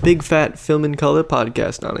with a big fat Film and Color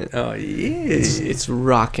podcast on it. Oh yeah, it's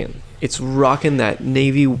rocking. It's rocking that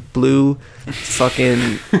navy blue,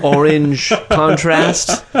 fucking orange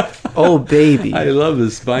contrast. Oh baby, I love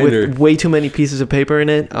this binder with way too many pieces of paper in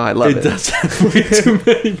it. Oh, I love it. It does have way too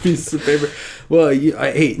many pieces of paper. Well,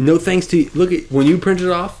 hey, no thanks to you. Look at when you printed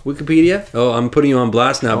off Wikipedia. Oh, I'm putting you on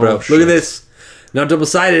blast now, bro. shit. Look at this. Not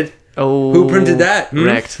double-sided. Oh, who printed that?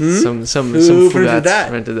 Wrecked. Hmm? Some Who printed that?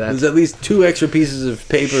 Printed that. There's at least 2 extra pieces of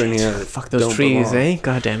paper in here. That Fuck those don't trees, belong. eh?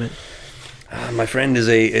 God damn it. My friend has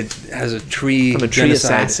a tree. I'm a tree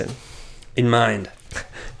genocide assassin. in mind.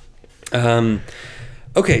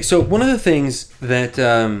 Okay, so one of the things that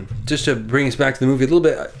just to bring us back to the movie a little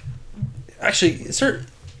bit, actually, sir,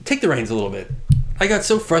 take the reins a little bit. I got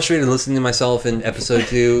so frustrated listening to myself in episode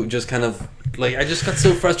 2, just kind of like I just got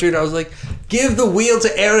so frustrated. I was like, "Give the wheel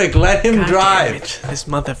to Eric, let him God drive." damn it, this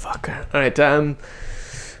motherfucker. All right.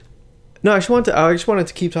 No, I just wanted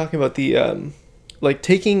to keep talking about the like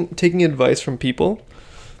taking advice from people,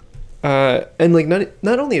 and like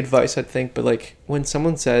not only advice, I think, but like when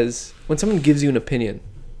someone gives you an opinion,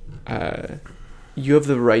 you have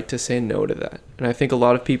the right to say no to that. And I think a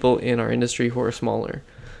lot of people in our industry who are smaller,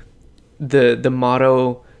 the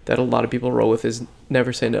motto that a lot of people roll with is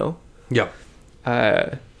never say no. Yeah.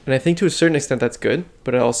 And I think to a certain extent that's good,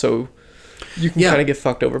 but also you can kind of get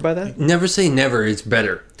fucked over by that. Never say never. It's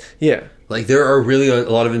better. Yeah. Like, there are really a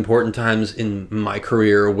lot of important times in my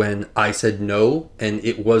career when I said no, and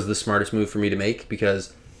it was the smartest move for me to make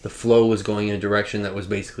because the flow was going in a direction that was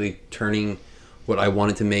basically turning what I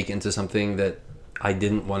wanted to make into something that I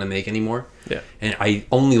didn't want to make anymore. Yeah. And I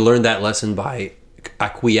only learned that lesson by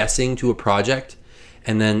acquiescing to a project,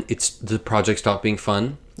 and then the project stopped being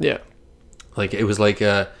fun. Yeah. Like, it was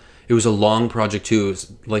a long project too. It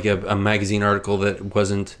was like a magazine article that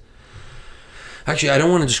wasn't... Actually, I don't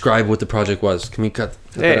want to describe what the project was. Can we cut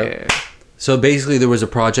that out? Yeah. So basically, there was a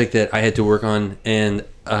project that I had to work on, and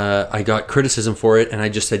I got criticism for it, and I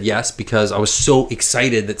just said yes because I was so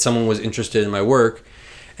excited that someone was interested in my work.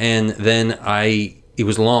 And then it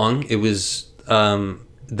was long. It was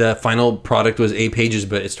the final product was 8 pages,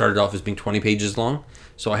 but it started off as being 20 pages long.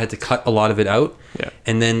 So I had to cut a lot of it out. Yeah.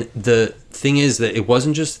 And then the thing is that it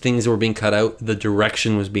wasn't just things that were being cut out. The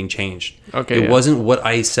direction was being changed. Okay. It wasn't what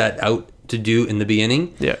I set out to do in the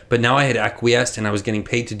beginning. Yeah. But now I had acquiesced and I was getting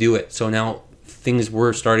paid to do it. So now things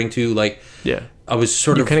were starting to I was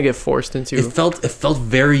sort You of kind of get forced into. it felt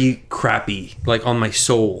very crappy, like on my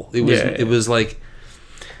soul. It was it was like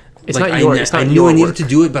It's like not your. I knew I needed to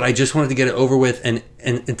do it, but I just wanted to get it over with, and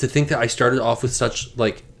to think that I started off with such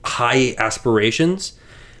like high aspirations,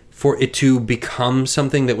 for it to become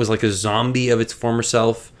something that was like a zombie of its former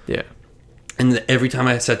self. Yeah. And every time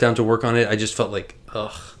I sat down to work on it, I just felt like,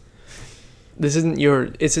 ugh. This isn't your.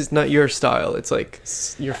 It's just not your style. It's like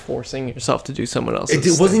you're forcing yourself to do someone else's.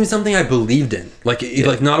 It wasn't even something I believed in. Like,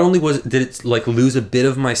 like not only did it like lose a bit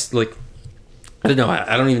of my like, I don't know.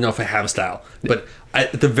 I don't even know if I have a style, but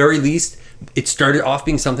at the very least, it started off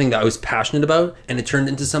being something that I was passionate about, and it turned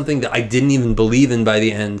into something that I didn't even believe in by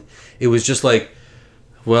the end. It was just like,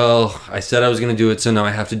 well, I said I was going to do it, so now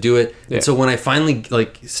I have to do it. Yeah. And so when I finally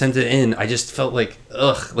like sent it in, I just felt like,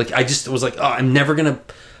 ugh, like I just was like, oh, I never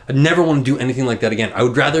want to do anything like that again. I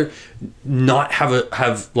would rather not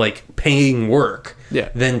have like paying work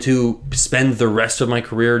than to spend the rest of my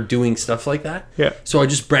career doing stuff like that. Yeah. So I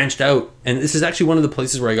just branched out, and this is actually one of the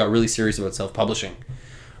places where I got really serious about self-publishing,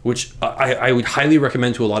 which I would highly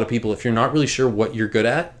recommend to a lot of people if you're not really sure what you're good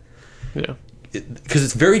at. Yeah. Because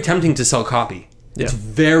it's very tempting to sell copy. It's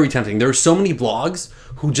very tempting. There are so many blogs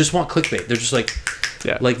who just want clickbait. They're just like,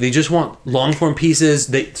 like they just want long form pieces.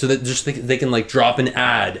 So that just they can like drop an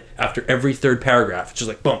ad after every third paragraph. It's just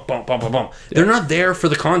like boom, boom, boom, boom, boom. Yeah. They're not there for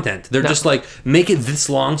the content. They're just like, make it this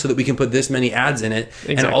long so that we can put this many ads in it.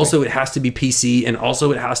 Exactly. And also it has to be PC, and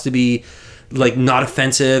also it has to be like not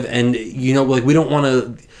offensive. And you know, like we don't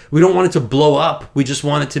want it to blow up. We just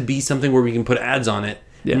want it to be something where we can put ads on it.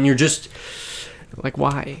 Yeah. And you're just like,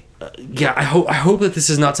 why? I hope that this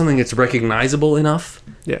is not something that's recognizable enough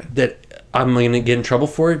that I'm going to get in trouble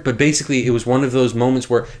for it. But basically, it was one of those moments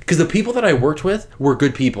where, because the people that I worked with were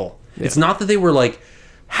good people. Yeah. It's not that they were like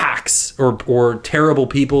hacks or terrible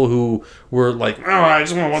people who were like, oh, I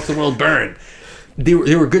just want to watch the world burn. They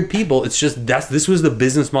were good people. It's just this was the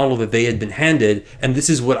business model that they had been handed, and this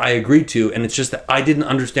is what I agreed to. And it's just that I didn't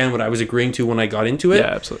understand what I was agreeing to when I got into it. Yeah,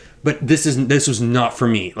 absolutely. But this was not for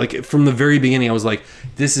me. Like from the very beginning, I was like,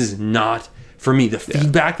 this is not for me. The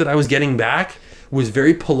feedback that I was getting back was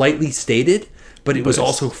very politely stated, but it was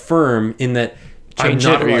also firm in that change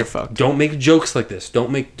I'm not it or you're like, fucked. don't make jokes like this.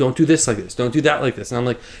 Don't do this like this. Don't do that like this. And I'm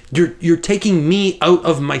like, you're taking me out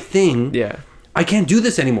of my thing. Yeah. I can't do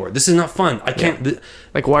this anymore. This is not fun. I can't.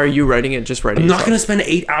 Like, why are you writing it? Just writing. I'm not going to spend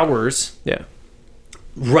 8 hours.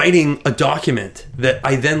 Writing a document that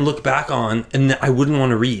I then look back on and that I wouldn't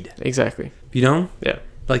want to read. Exactly. You know? Yeah.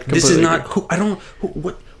 Like this is not.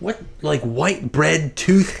 What like white bread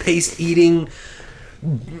toothpaste eating.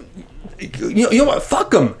 You know what?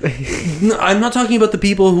 Fuck them. No, I'm not talking about the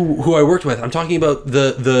people who I worked with. I'm talking about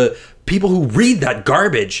the people who read that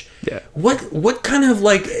garbage. Yeah. What kind of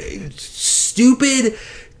like stupid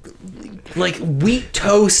like wheat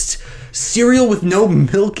toast cereal with no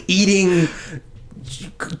milk eating?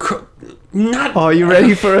 Not. Are you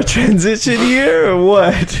ready for a transition here or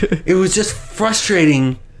what? It was just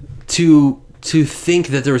frustrating to think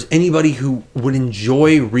that there was anybody who would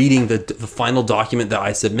enjoy reading the final document that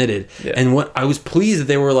I submitted. Yeah. And what I was pleased that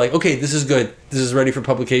they were like, okay, this is good. This is ready for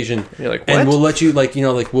publication. And you're like, what? And we'll let you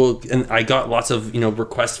and I got lots of,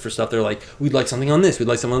 requests for stuff. They're like, we'd like something on this. We'd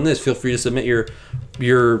like something on this. Feel free to submit your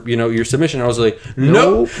submission. I was like,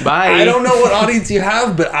 no, bye. I don't know what audience you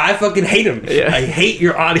have, but I fucking hate them. Yeah. I hate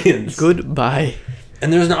your audience. Goodbye.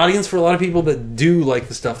 And there's an audience for a lot of people that do like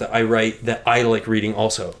the stuff that I write that I like reading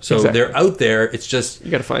also. So they're out there. It's just... You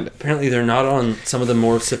gotta find it. Apparently they're not on some of the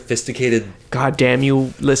more sophisticated... God damn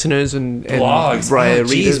you, listeners and blogs.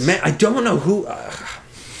 Readers. Man, I don't know who...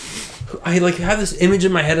 I like have this image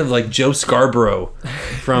in my head of like Joe Scarborough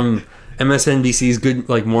from MSNBC's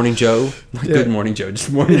Good Morning Joe. Good Morning Joe,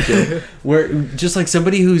 just Morning Joe. Where just like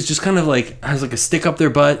somebody who's just kind of like has like a stick up their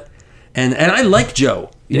butt. And I like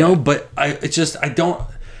Joe, you know, but I don't.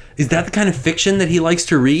 Is that the kind of fiction that he likes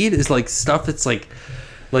to read? Is like stuff that's like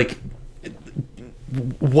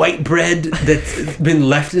white bread that's been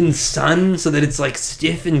left in the sun so that it's like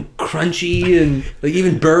stiff and crunchy, and like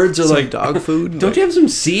even birds are like dog food. Don't you have some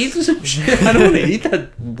seeds or some shit? I don't want to eat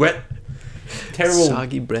that wet, terrible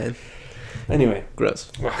soggy bread. Anyway,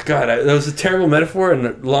 gross. Oh God, that was a terrible metaphor and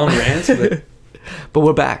a long rant, but. But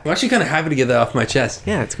we're back. I'm actually kind of happy to get that off my chest.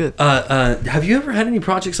 Yeah, it's good. Have you ever had any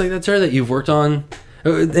projects like that, sir, that you've worked on?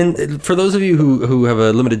 And for those of you who have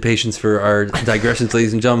a limited patience for our digressions,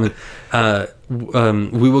 ladies and gentlemen,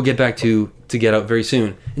 we will get back to Get Out very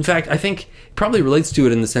soon. In fact, I think it probably relates to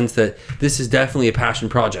it in the sense that this is definitely a passion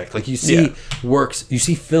project. Like you see you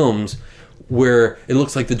see films where it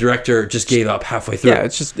looks like the director just gave up halfway through. Yeah,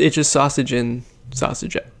 it's just sausage in,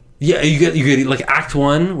 sausage out. Yeah, you get like Act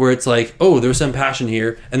 1 where it's like, oh, there's some passion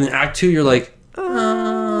here, and then Act 2 you're like, all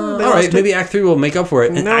right, maybe Act 3 will make up for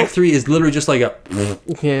it, and Act 3 is literally just like a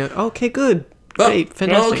yeah. Okay, good. oh, Great,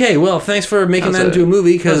 fantastic. okay, well, thanks for making that into a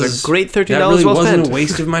movie, that was because a great $13 that really well wasn't spent. a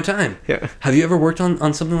waste of my time. Yeah. Have you ever worked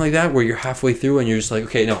on something like that where you're halfway through and you're just like,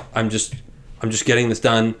 okay, no, I'm just getting this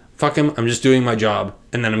done. Fuck him, I'm just doing my job,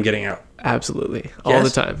 and then I'm getting out. Absolutely, all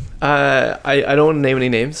Yes? the time. I don't want to name any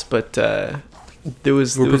names, but there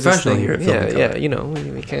was We're there was this professional thing- here at Film and Yeah, Color. you know,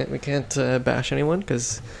 we can't bash anyone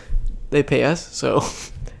because they pay us. So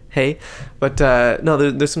hey, but no,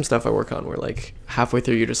 there's some stuff I work on where like halfway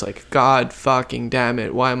through you're just like, God fucking damn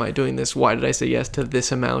it, why am I doing this? Why did I say yes to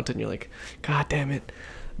this amount? And you're like, God damn it.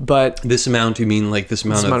 But This amount, you mean like this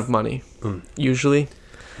amount, this amount of money, usually.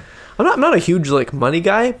 I'm not a huge like money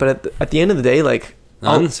guy, but at the end of the day, like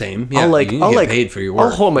I'm the same. Yeah, I'll like you need I'll to get like paid for your work.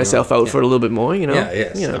 I'll hold myself out Yeah. for a little bit more, you know. Yeah,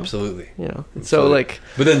 yes, you know, absolutely. You know, so Absolutely. like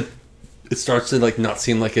But then it starts to like not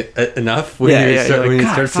seem like it enough when Yeah, you yeah, start, you're like, when it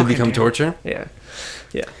God starts to fucking become damn. torture. yeah,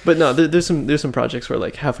 yeah. But no, there's some projects where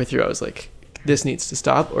like halfway through I was like, this needs to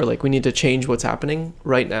stop, or like we need to change what's happening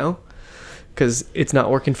right now because it's not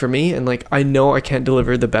working for me, and like I know I can't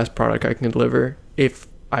deliver the best product I can deliver if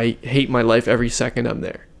I hate my life every second I'm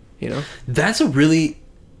there. You know. That's a really.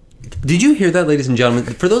 Did you hear that, ladies and gentlemen?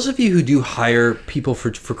 For those of you who do hire people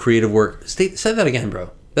for creative work, say that again,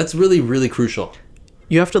 bro. That's really, really crucial.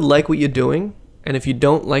 You have to like what you're doing, and if you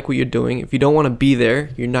don't like what you're doing, if you don't want to be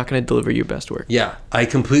there, you're not going to deliver your best work. Yeah, I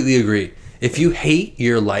completely agree. If you hate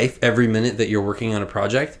your life every minute that you're working on a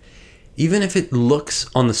project, even if it looks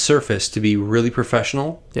on the surface to be really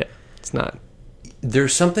professional, Yeah, it's not.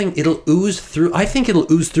 there's something, it'll ooze through. I think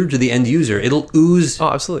it'll ooze through to the end user. It'll ooze. Oh,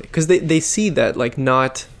 absolutely. Because they see that, like,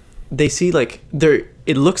 not... They see, like,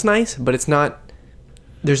 it looks nice, but it's not...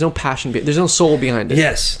 There's no passion, there's no soul behind it.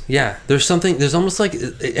 Yes, yeah. There's something, there's almost like,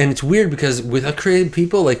 and it's weird because with us creative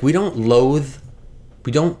people, like, we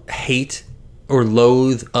don't hate or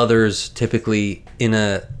loathe others typically in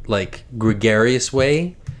a, like, gregarious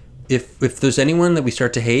way. If there's anyone that we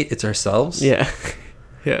start to hate, it's ourselves. Yeah.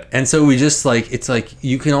 Yeah. And so we just, like, it's like,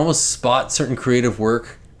 you can almost spot certain creative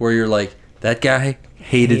work where you're like, that guy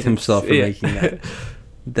hated himself for Yeah. making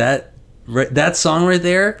that. That song right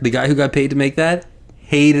there, the guy who got paid to make that,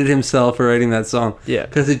 hated himself for writing that song. Yeah.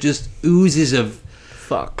 Because it just oozes of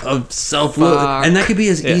Fuck. self-love. Fuck. And that could be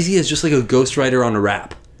as Yeah. easy as just like a ghostwriter on a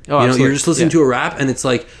rap. Oh, you're absolutely. just listening Yeah. to a rap and it's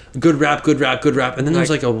like good rap, good rap, good rap. And then there's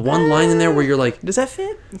like a one line in there where you're like, Does that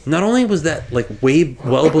fit? not only was that like way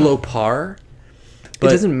well below par, It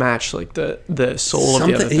doesn't match, like, the soul of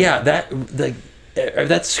the other thing. yeah,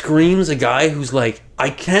 that screams a guy who's like, I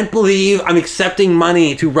can't believe I'm accepting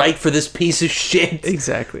money to write for this piece of shit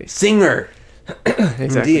Exactly. singer. Exactly.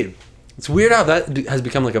 Indeed. It's weird how that has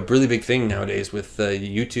become like a really big thing nowadays with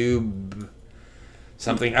YouTube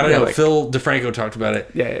something. I don't Yeah, know. like- Phil DeFranco talked about it.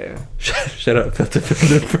 Yeah, yeah, yeah. Shut up, Phil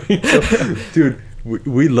DeFranco. Dude,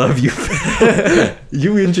 we love you.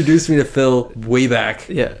 You introduced me to Phil way back.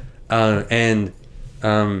 Yeah.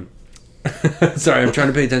 Sorry, I'm trying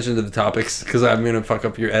to pay attention to the topics because I'm gonna fuck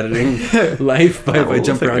up your editing life if I We'll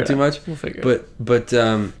jump figure around it too out. much. We'll figure it But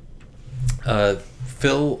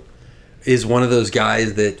Phil is one of those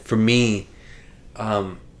guys that for me,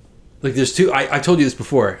 like there's two. I told you this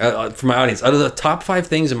before for my audience. Out of the top 5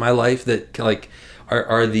 things in my life that like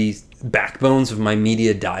are the backbones of my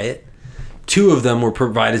media diet, 2 of them were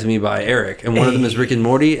provided to me by Eric, and one of them is Rick and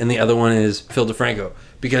Morty, and the other one is Phil DeFranco.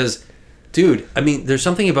 Because, dude, I mean, there's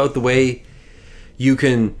something about the way you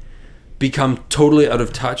can become totally out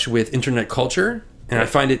of touch with internet culture, and I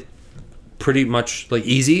find it pretty much like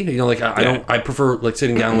easy. You know, like I prefer like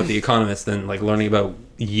sitting down with The Economist than like learning about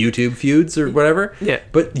YouTube feuds or whatever. Yeah.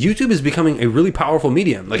 But YouTube is becoming a really powerful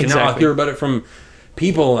medium. Like now I Exactly. hear about it from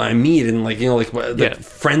people I meet and like, you know, like Yeah.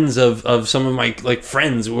 friends of some of my like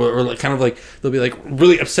friends or like kind of like they'll be like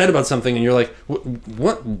really upset about something and you're like,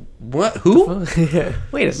 what who? Yeah.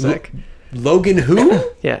 Wait a sec. Logan who?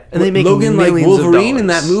 Yeah. And they make Logan like millions of Wolverine in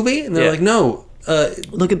that dollars. movie, and they're Yeah. like, no,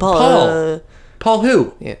 Look at Paul. Paul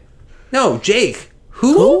who? Yeah. No, Jake.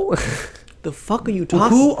 Who? The fuck are you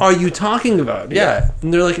talking? Who are you talking about? Yeah.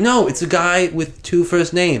 And they're like, no, it's a guy with 2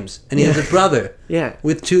 first names, and he has a brother. Yeah.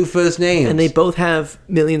 With 2 first names. And they both have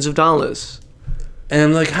millions of dollars. And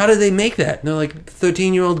I'm like, how did they make that? And they're like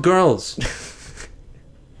 13-year-old girls.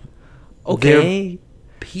 Okay.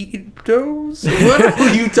 Pedos? What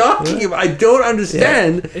are you talking about? I don't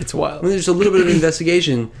understand. Yeah, it's wild. When there's a little bit of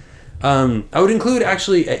investigation. I would include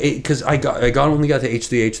actually because I only got to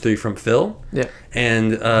H3H3 from Phil. Yeah.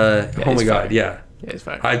 And oh my he's god, fire. yeah. Yeah, it's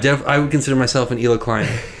fine. I would consider myself an Ela Klein.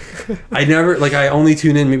 I never like I only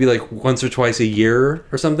tune in maybe like once or twice a year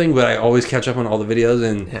or something, but I always catch up on all the videos.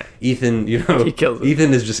 And Yeah. Ethan, you know, He kills it.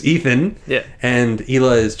 Ethan is just Ethan. Yeah. And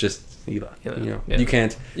Ela is just Ela. Yeah. You know, Yeah. you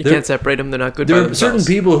can't. You there- can't separate them. They're not good. There by are certain themselves.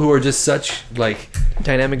 people who are just such like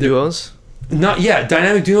Dynamic duos.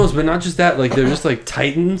 dynamic duos, but not just that. Like they're just like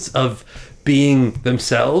titans of being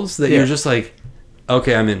themselves. That Yeah. you're just like,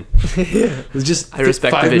 okay, I'm in. It's just I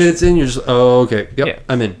respect the 5 vision. minutes in. You're just okay. Yep, Yeah.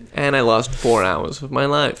 I'm in. And I lost 4 hours of my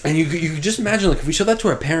life. And you just imagine like if we showed that to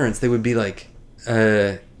our parents, they would be like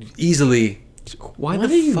easily. Why What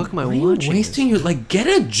the are you- fuck am I what are you watching? wasting your like get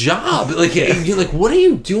a job like you're like what are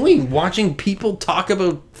you doing watching people talk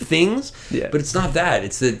about things Yeah. but it's not that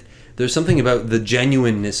it's that there's something about the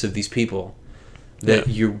genuineness of these people that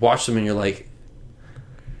Yeah. you watch them and you're like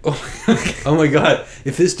oh my god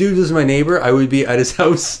if this dude was my neighbor I would be at his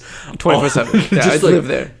house 24/7. Yeah, I'd like, live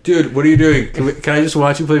there. dude what are you doing can I just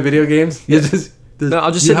watch you play video games you just No,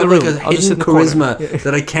 I'll just you sit in the have, room. like a I'll just sit hidden in the corner. charisma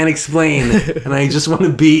that I can't explain, and I just want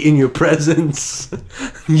to be in your presence.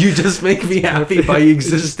 You just make me happy by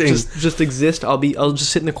existing. Just exist. I'll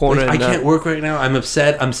just sit in the corner. Like, I and, can't work right now. I'm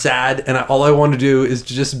upset. I'm sad, and all I want to do is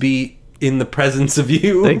to just be in the presence of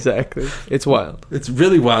you. Exactly. It's wild. It's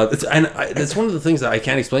really wild. It's one of the things that I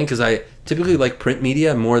can't explain because I typically like print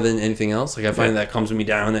media more than anything else. Like I find that calms me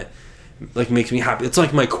down. It like makes me happy. It's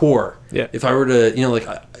like my core. Yeah. If I were to, you know, like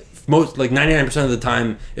most like 99% of the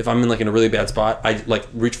time, if I'm in like in a really bad spot, I like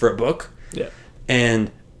reach for a book. Yeah.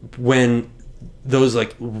 And when those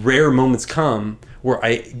like rare moments come where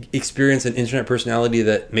I experience an internet personality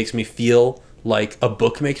that makes me feel like a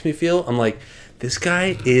book makes me feel, I'm like, this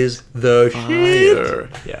guy is the shit.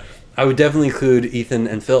 Yeah. I would definitely include Ethan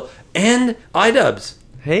and Phil and iDubbbz.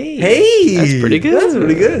 Hey. That's pretty good. That's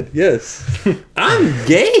pretty good. Yes. I'm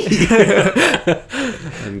gay.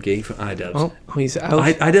 I'm gay for iDubbbz. Oh, he's out.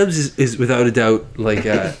 iDubbbz is without a doubt like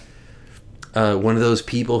one of those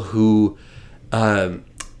people who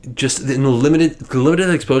just in the limited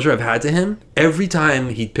exposure I've had to him, every time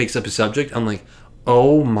he picks up a subject, I'm like,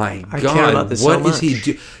 oh my I care about god, this what so is he much.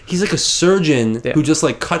 do? He's like a surgeon Yeah. who just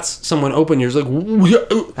like cuts someone open. You're just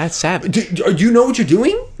like, That's savage. do you know what you're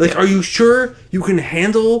doing? Like, are you sure you can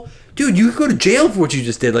handle? Dude, you could go to jail for what you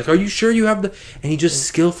just did. Like, are you sure you have the? And he just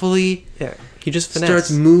skillfully Yeah. He just starts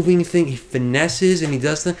finesse. moving things. He finesses and he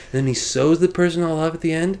does things. And then he sews the person all up at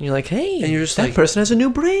the end. And you're like, hey, And you're just that like- person has a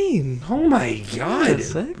new brain. Oh my god,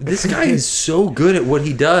 That's sick. this guy is so good at what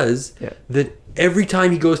he does Yeah. that every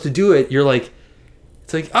time he goes to do it, you're like,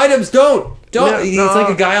 it's like iDubbbz, don't. No, It's like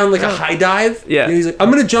a guy on like a no. high dive. Yeah. And he's like,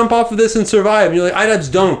 I'm gonna jump off of this and survive. And you're like,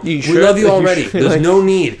 iDubbbz, don't. You We sure? love you You already. sure? There's Like- no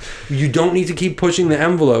need. You don't need to keep pushing the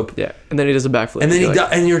envelope. Yeah. And then he does a backflip. And then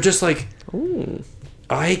You're and you're just like, Ooh.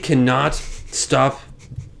 I cannot stop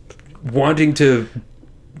wanting to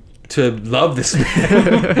love this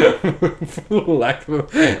man. Lack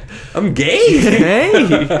of I'm gay.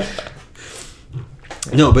 Hey.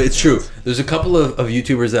 No, but it's true. There's a couple of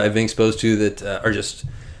YouTubers that I've been exposed to that are just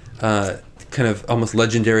kind of almost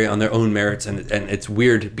legendary on their own merits, and it's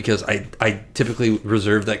weird because I typically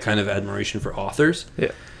reserve that kind of admiration for authors.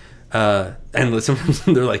 Yeah. And sometimes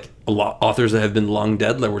they're like a lot authors that have been long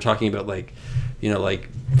dead. Like we're talking about like, you know, like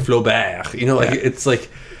Flaubert. You know, like it's like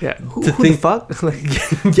Yeah. Who to the think fuck? Like,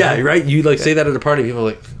 yeah, right. You like say that at a party, people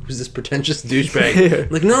are like, who's this pretentious douchebag? Yeah.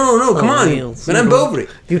 Like no, come on, Niels, Madame you don't- Bovary.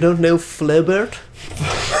 You don't know Flaubert?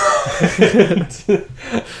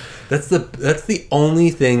 That's the only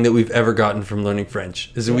thing that we've ever gotten from learning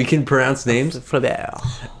French is that we can pronounce names. Flaubert.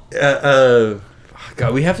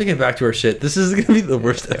 God, we have to get back to our shit. This is gonna be the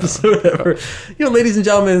worst episode ever. You know, ladies and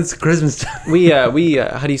gentlemen, it's Christmas time. We how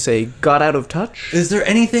do you say, got out of touch? Is there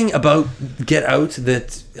anything about Get Out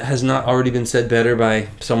that has not already been said better by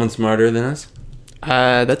someone smarter than us?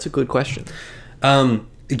 That's a good question. Gal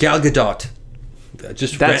Gadot.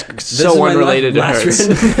 Just That's this so is my unrelated to last hers.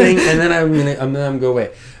 random thing, and then I'm gonna go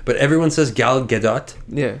away. But everyone says Gal Gadot,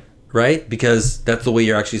 Yeah. right? Because that's the way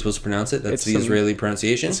you're actually supposed to pronounce it. That's It's the some- Israeli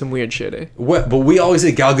pronunciation. Some weird shit, eh? What? But we always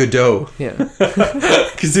say Gal Gadot. Yeah.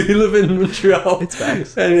 Because we live in Montreal. It's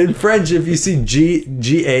facts. And in French, if you see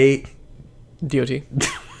G-A-D-O-T, DOT.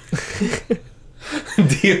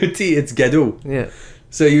 it's Gadot. Yeah.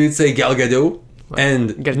 So you would say Gal Gadot,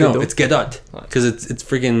 and Gal no, Gadot. it's Gadot because it's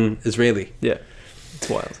freaking Israeli. Yeah. It's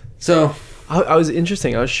wild. So I was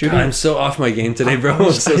interesting. I was shooting. God, I'm so off my game today, bro.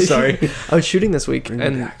 I'm so sorry. I was shooting this week, Bring me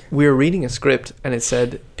and back. we were reading a script, and it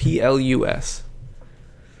said PLUS.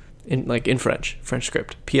 In French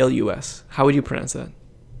script. PLUS. How would you pronounce that?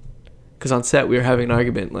 Because on set we were having an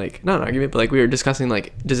argument, like not an argument, but like we were discussing,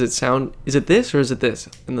 like, does it sound? Is it this or is it this?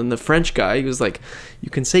 And then the French guy, he was like, you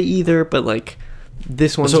can say either, but like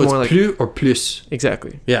This one's So it's more like plus or plus.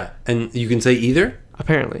 exactly. Yeah, and you can say either.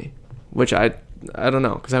 Apparently, which I don't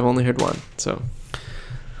know because I've only heard one. So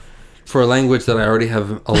For a language that I already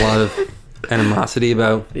have a lot of animosity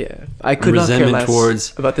about, yeah, I could not care resentment less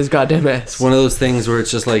towards. about this goddamn S. It's one of those things where it's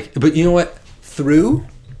just like, but you know what? Through.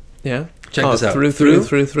 Yeah. Check this out. Through.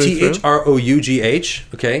 THROUGH.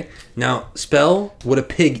 Okay. Now spell what a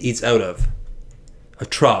pig eats out of. A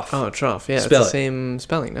trough. Oh, trough. Yeah, Spell it's the it. same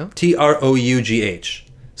spelling, no? TROUGH.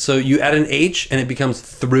 So you add an H and it becomes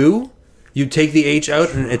through. You take the H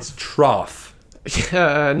out and it's trough.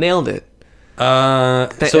 Yeah, nailed it.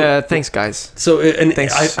 Thanks, guys. So and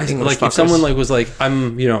Thanks, I English like if fuckers. someone like was like,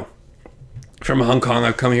 I'm from Hong Kong,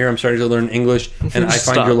 I've come here, I'm starting to learn English, and I find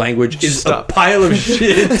Stop. your language is Stop. a pile of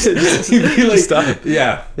shit. You'd be like, Stop.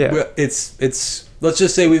 yeah. Yeah. It's let's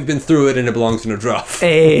just say we've been through it and it belongs in a trough.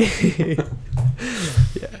 Hey.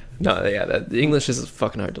 Yeah. No, yeah, the English is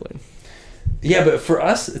fucking hard to learn. Yeah, but for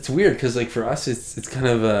us, it's weird because like for us, it's kind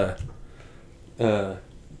of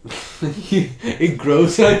it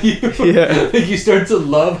grows on you. Yeah. Like you start to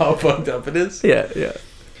love how fucked up it is. Yeah.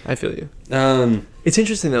 I feel you. It's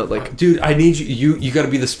interesting though, like, Dude, I need you. You got to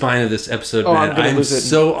be the spine of this episode, oh, man. I'm gonna lose it.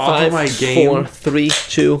 so off of my game. 4, 3,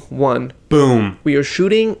 2, 1. Boom. We are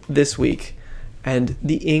shooting this week, and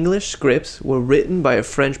the English scripts were written by a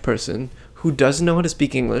French person who doesn't know how to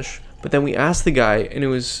speak English. But then we asked the guy, and it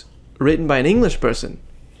was written by an English person.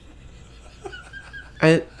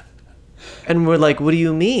 And we're like, what do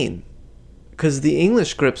you mean? Because the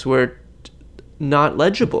English scripts were not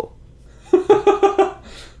legible.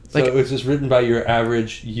 So it was just written by your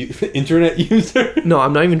average internet user? No,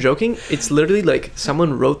 I'm not even joking. It's literally like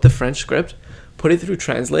someone wrote the French script, put it through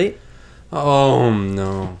Translate, Oh,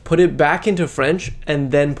 no. put it back into French,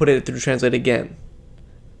 and then put it through Translate again.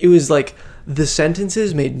 It was like the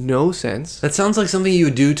sentences made no sense. That sounds like something you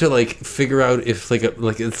would do to like figure out if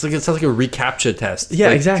it sounds like a reCAPTCHA test. Yeah,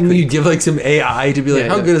 like, exactly. You give like some AI to be like, Yeah,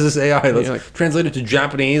 how yeah. good is this AI? Let's like- translate it to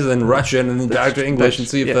Japanese, then Russian, and then back to English, and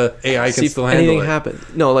see if the AI can See if still handle anything it. happen.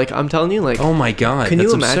 No, like I'm telling you, like, Oh my god, can that's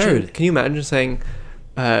you imagine? absurd. Can you imagine saying,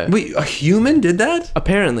 Wait, a human did that?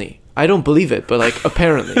 apparently? I don't believe it, but like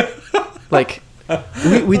apparently, like.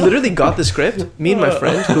 We literally got the script, me and my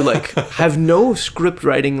friend who like have no script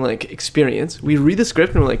writing like experience. We read the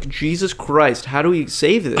script and we're like, Jesus Christ, how do we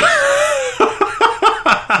save this?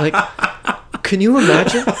 Like, can you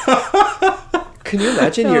imagine? Can you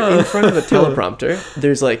imagine you're in front of a teleprompter?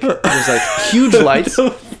 There's like huge lights.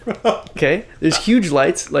 Okay, there's huge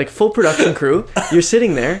lights, like full production crew. You're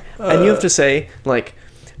sitting there and you have to say like,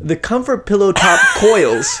 the comfort pillow top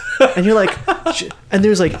coils, and you're like, and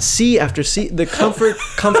there's like C after C, the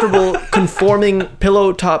comfortable conforming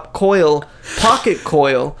pillow top coil, pocket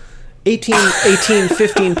coil,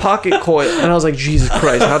 15 pocket coil, and I was like, Jesus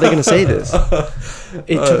Christ, how are they gonna say this?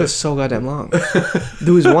 It took us so goddamn long.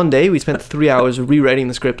 There was one day we spent 3 hours rewriting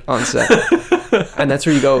the script on set, and that's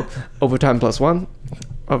where you go overtime +1,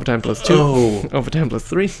 overtime +2, overtime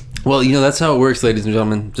 +3. Well, that's how it works, ladies and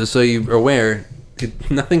gentlemen. Just so you're aware,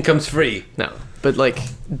 nothing comes free. No, but like,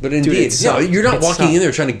 But indeed, it sucked. you're not It walking sucked. in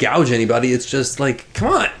there trying to gouge anybody. It's just like, come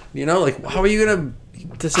on, like how are you gonna?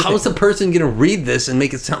 How is the person gonna read this and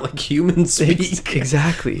make it sound like human speak?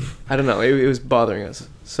 Exactly. I don't know. It was bothering us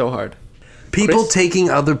so hard. People Chris?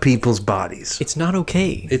 taking other people's bodies. It's not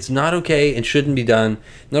okay. It's not okay and shouldn't be done.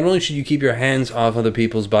 Not only should you keep your hands off other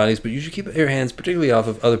people's bodies, but you should keep your hands particularly off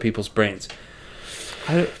of other people's brains.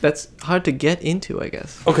 That's hard to get into, I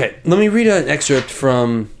guess. Okay, let me read an excerpt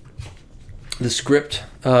from the script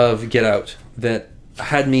of Get Out that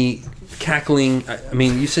had me cackling. I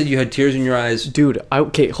mean, you said you had tears in your eyes. Dude,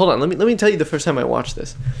 okay, hold on. Let me tell you the first time I watched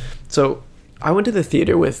this. So, I went to the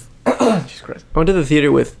theater with Jesus Christ. I went to the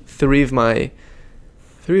theater with 3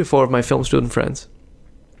 or 4 of my film student friends.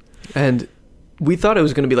 And we thought it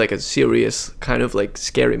was going to be like a serious kind of like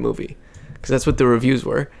scary movie, cuz that's what the reviews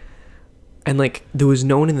were. And like there was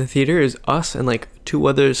no one in the theater, it was us and like 2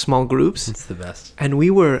 other small groups. It's the best. And we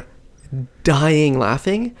were dying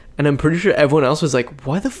laughing, and I'm pretty sure everyone else was like,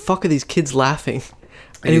 why the fuck are these kids laughing?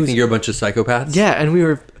 And you think you're a bunch of psychopaths? Yeah, and we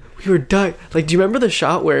were dying. Like, do you remember the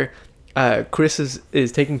shot where Chris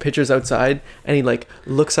is taking pictures outside, and he like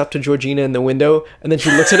looks up to Georgina in the window, and then she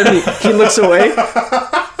looks at him, and he looks away.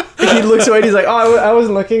 He looks away and he's like, oh, I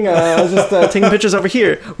wasn't looking, I was just taking pictures over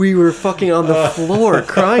here. We were fucking on the floor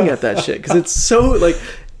crying at that shit, because it's so like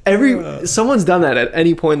someone's done that at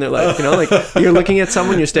any point in their life, like you're looking at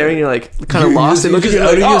someone, you're staring, you're like kind of lost, and You're look at just you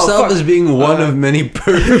outing like, yourself fuck. as being one of many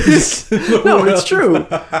pervs. No, it's true.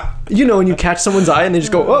 When you catch someone's eye and they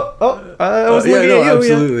just go, I was looking at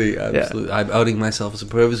you. Absolutely. I'm outing myself as a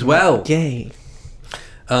perv as well. Yay.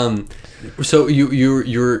 So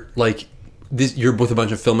you're like this. You're with a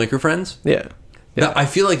bunch of filmmaker friends. Yeah. Now, I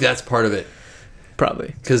feel like that's part of it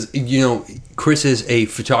Probably. because Chris is a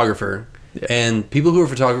photographer, and people who are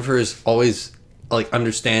photographers always like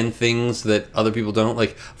understand things that other people don't.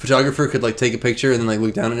 Like, a photographer could like take a picture and then like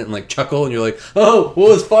look down at it and like chuckle, and you're like, oh, what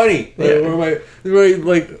was funny? Like,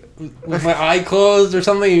 with my eye closed or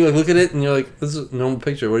something, you like look at it and you're like, this is a normal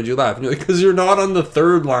picture. What did you laugh? And you're like, because you're not on the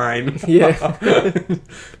third line. Yeah.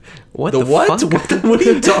 What the what? fuck? What are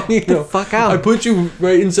you talking about? Fuck out. I put you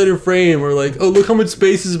right in center frame. Or like, oh, look how much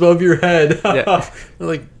space is above your head. Yeah. You're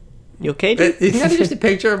like, You okay, dude? isn't that just a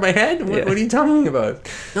picture of my head? What, Yeah. what are you talking about?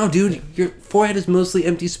 No, dude, your forehead is mostly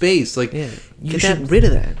empty space. Like, Yeah. you Get should, rid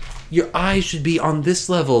of that. your eyes should be on this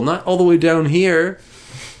level, not all the way down here.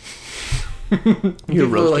 You're People are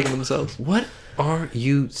roasting like, themselves. what are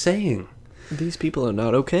you saying? These people are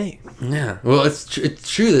not okay. Yeah, well, it's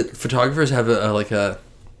true that photographers have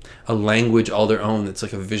a language all their own. It's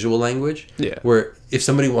like a visual language. Yeah. Where if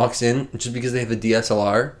somebody walks in just because they have a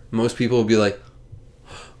DSLR, most people will be like,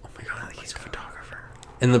 "Oh my god, he's a photographer."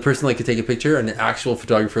 And the person like could take a picture, and an actual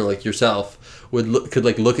photographer like yourself could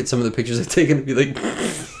look at some of the pictures they've taken and be like,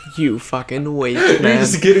 You fucking wait, "You're man.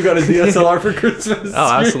 just a kid who got a DSLR for Christmas."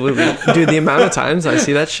 Oh, absolutely, dude. The amount of times I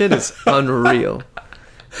see that shit is unreal.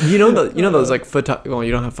 You know those like well,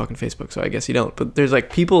 you don't have fucking Facebook, so I guess you don't. But there's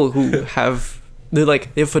like people who have they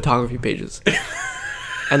have photography pages,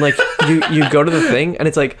 and like you go to the thing, and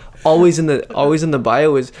it's like always in the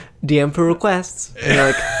bio is DM for requests, and you're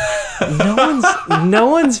like, no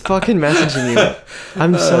one's fucking messaging you.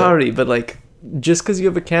 I'm sorry, but like just because you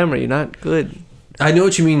have a camera, you're not good. I know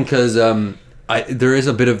what you mean because there is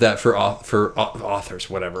a bit of that for authors,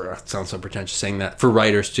 whatever. It sounds so pretentious saying that. For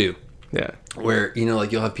writers too. Yeah. Where,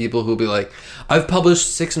 like, you'll have people who'll be like, I've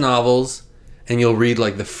published 6 novels, and you'll read,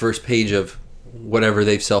 like, the first page of whatever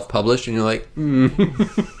they've self-published, and you're like,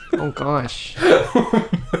 Oh, gosh.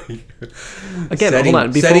 Again, hold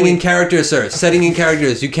on. Setting in characters, sir. Setting in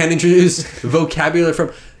characters. You can't introduce vocabulary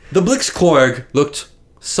from... The Blixklorg looked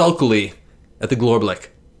sulkily at the Glorblick.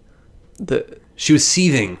 She was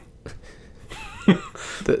seething.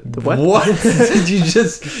 The what? What?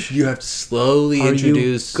 You have to slowly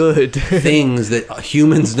introduce good things that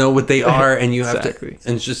humans know what they are, and you have Exactly. to,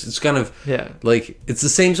 and it's kind of, Yeah. like, it's the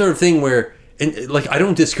same sort of thing where, and like, I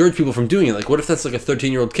don't discourage people from doing it. Like, what if that's like a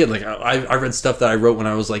 13-year-old kid? Like, I read stuff that I wrote when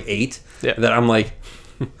I was like 8, Yeah. that I'm like,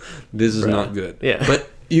 this is not good. Yeah. But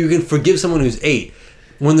you can forgive someone who's 8.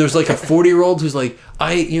 When there's like a 40-year-old who's like,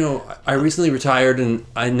 I recently retired and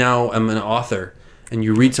I now am an author, and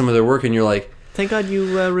you read some of their work and you're like, Thank God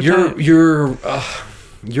you retired. you're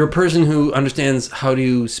a person who understands how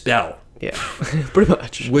to spell, Yeah, pretty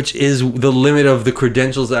much. which is the limit of the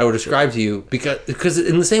credentials that I would ascribe to you. Because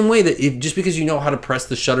in the same way that just because you know how to press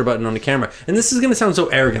the shutter button on the camera, and this is going to sound so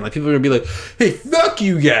arrogant, like people are going to be like, "Hey, fuck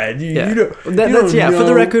you, guys! Yeah, You don't, that's you don't for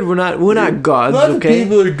the know. record, we're not gods, Lots of okay?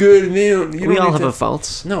 people are good, and they don't. You We don't all need have to- our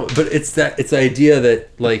faults. No, but it's the idea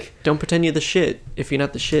that, like, Don't pretend you're the shit if you're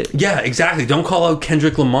not the shit. yeah, exactly. Don't call out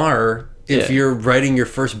Kendrick Lamar if Yeah. you're writing your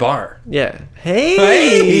first bar. Yeah.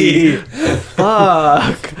 Hey.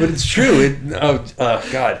 Fuck. But it's true. God.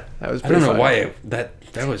 That was I don't know pretty why that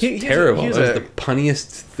was Here's a- terrible. here's That was a- the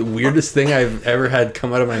punniest, the weirdest thing I've ever had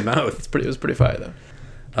come out of my mouth. It was pretty fire though.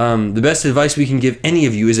 The best advice we can give any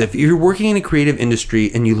of you is if you're working in a creative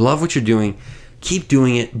industry and you love what you're doing, keep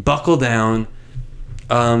doing it. Buckle down.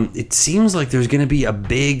 It seems like there's going to be a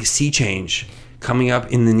big sea change coming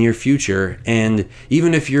up in the near future, and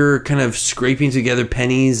even if you're kind of scraping together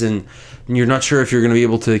pennies and you're not sure if you're going to be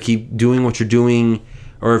able to keep doing what you're doing,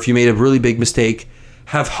 or if you made a really big mistake,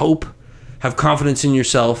 have hope, have confidence in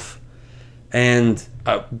yourself, and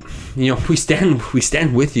we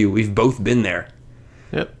stand with you. We've both been there.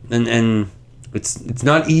 Yep. And it's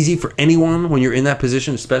not easy for anyone when you're in that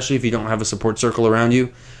position, especially if you don't have a support circle around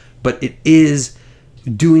you, but it is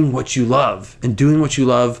doing what you love, and doing what you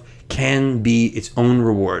love can be its own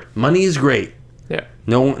reward. Money is great. Yeah.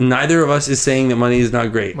 No, neither of us is saying that money is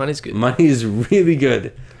not great. Money's good. Money is really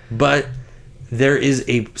good, but there is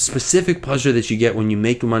a specific pleasure that you get when you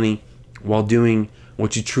make money while doing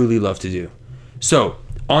what you truly love to do. So,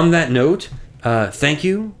 on that note, thank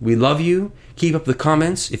you. We love you. Keep up the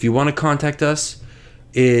comments. If you want to contact us,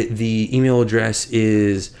 the email address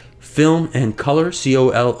is filmandcolor,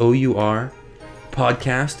 COLOUR,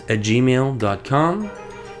 podcast@gmail.com.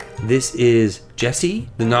 This is Jesse,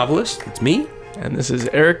 the novelist. It's me. And this is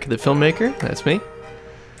Eric, the filmmaker. That's me.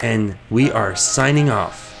 And we are signing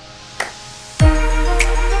off.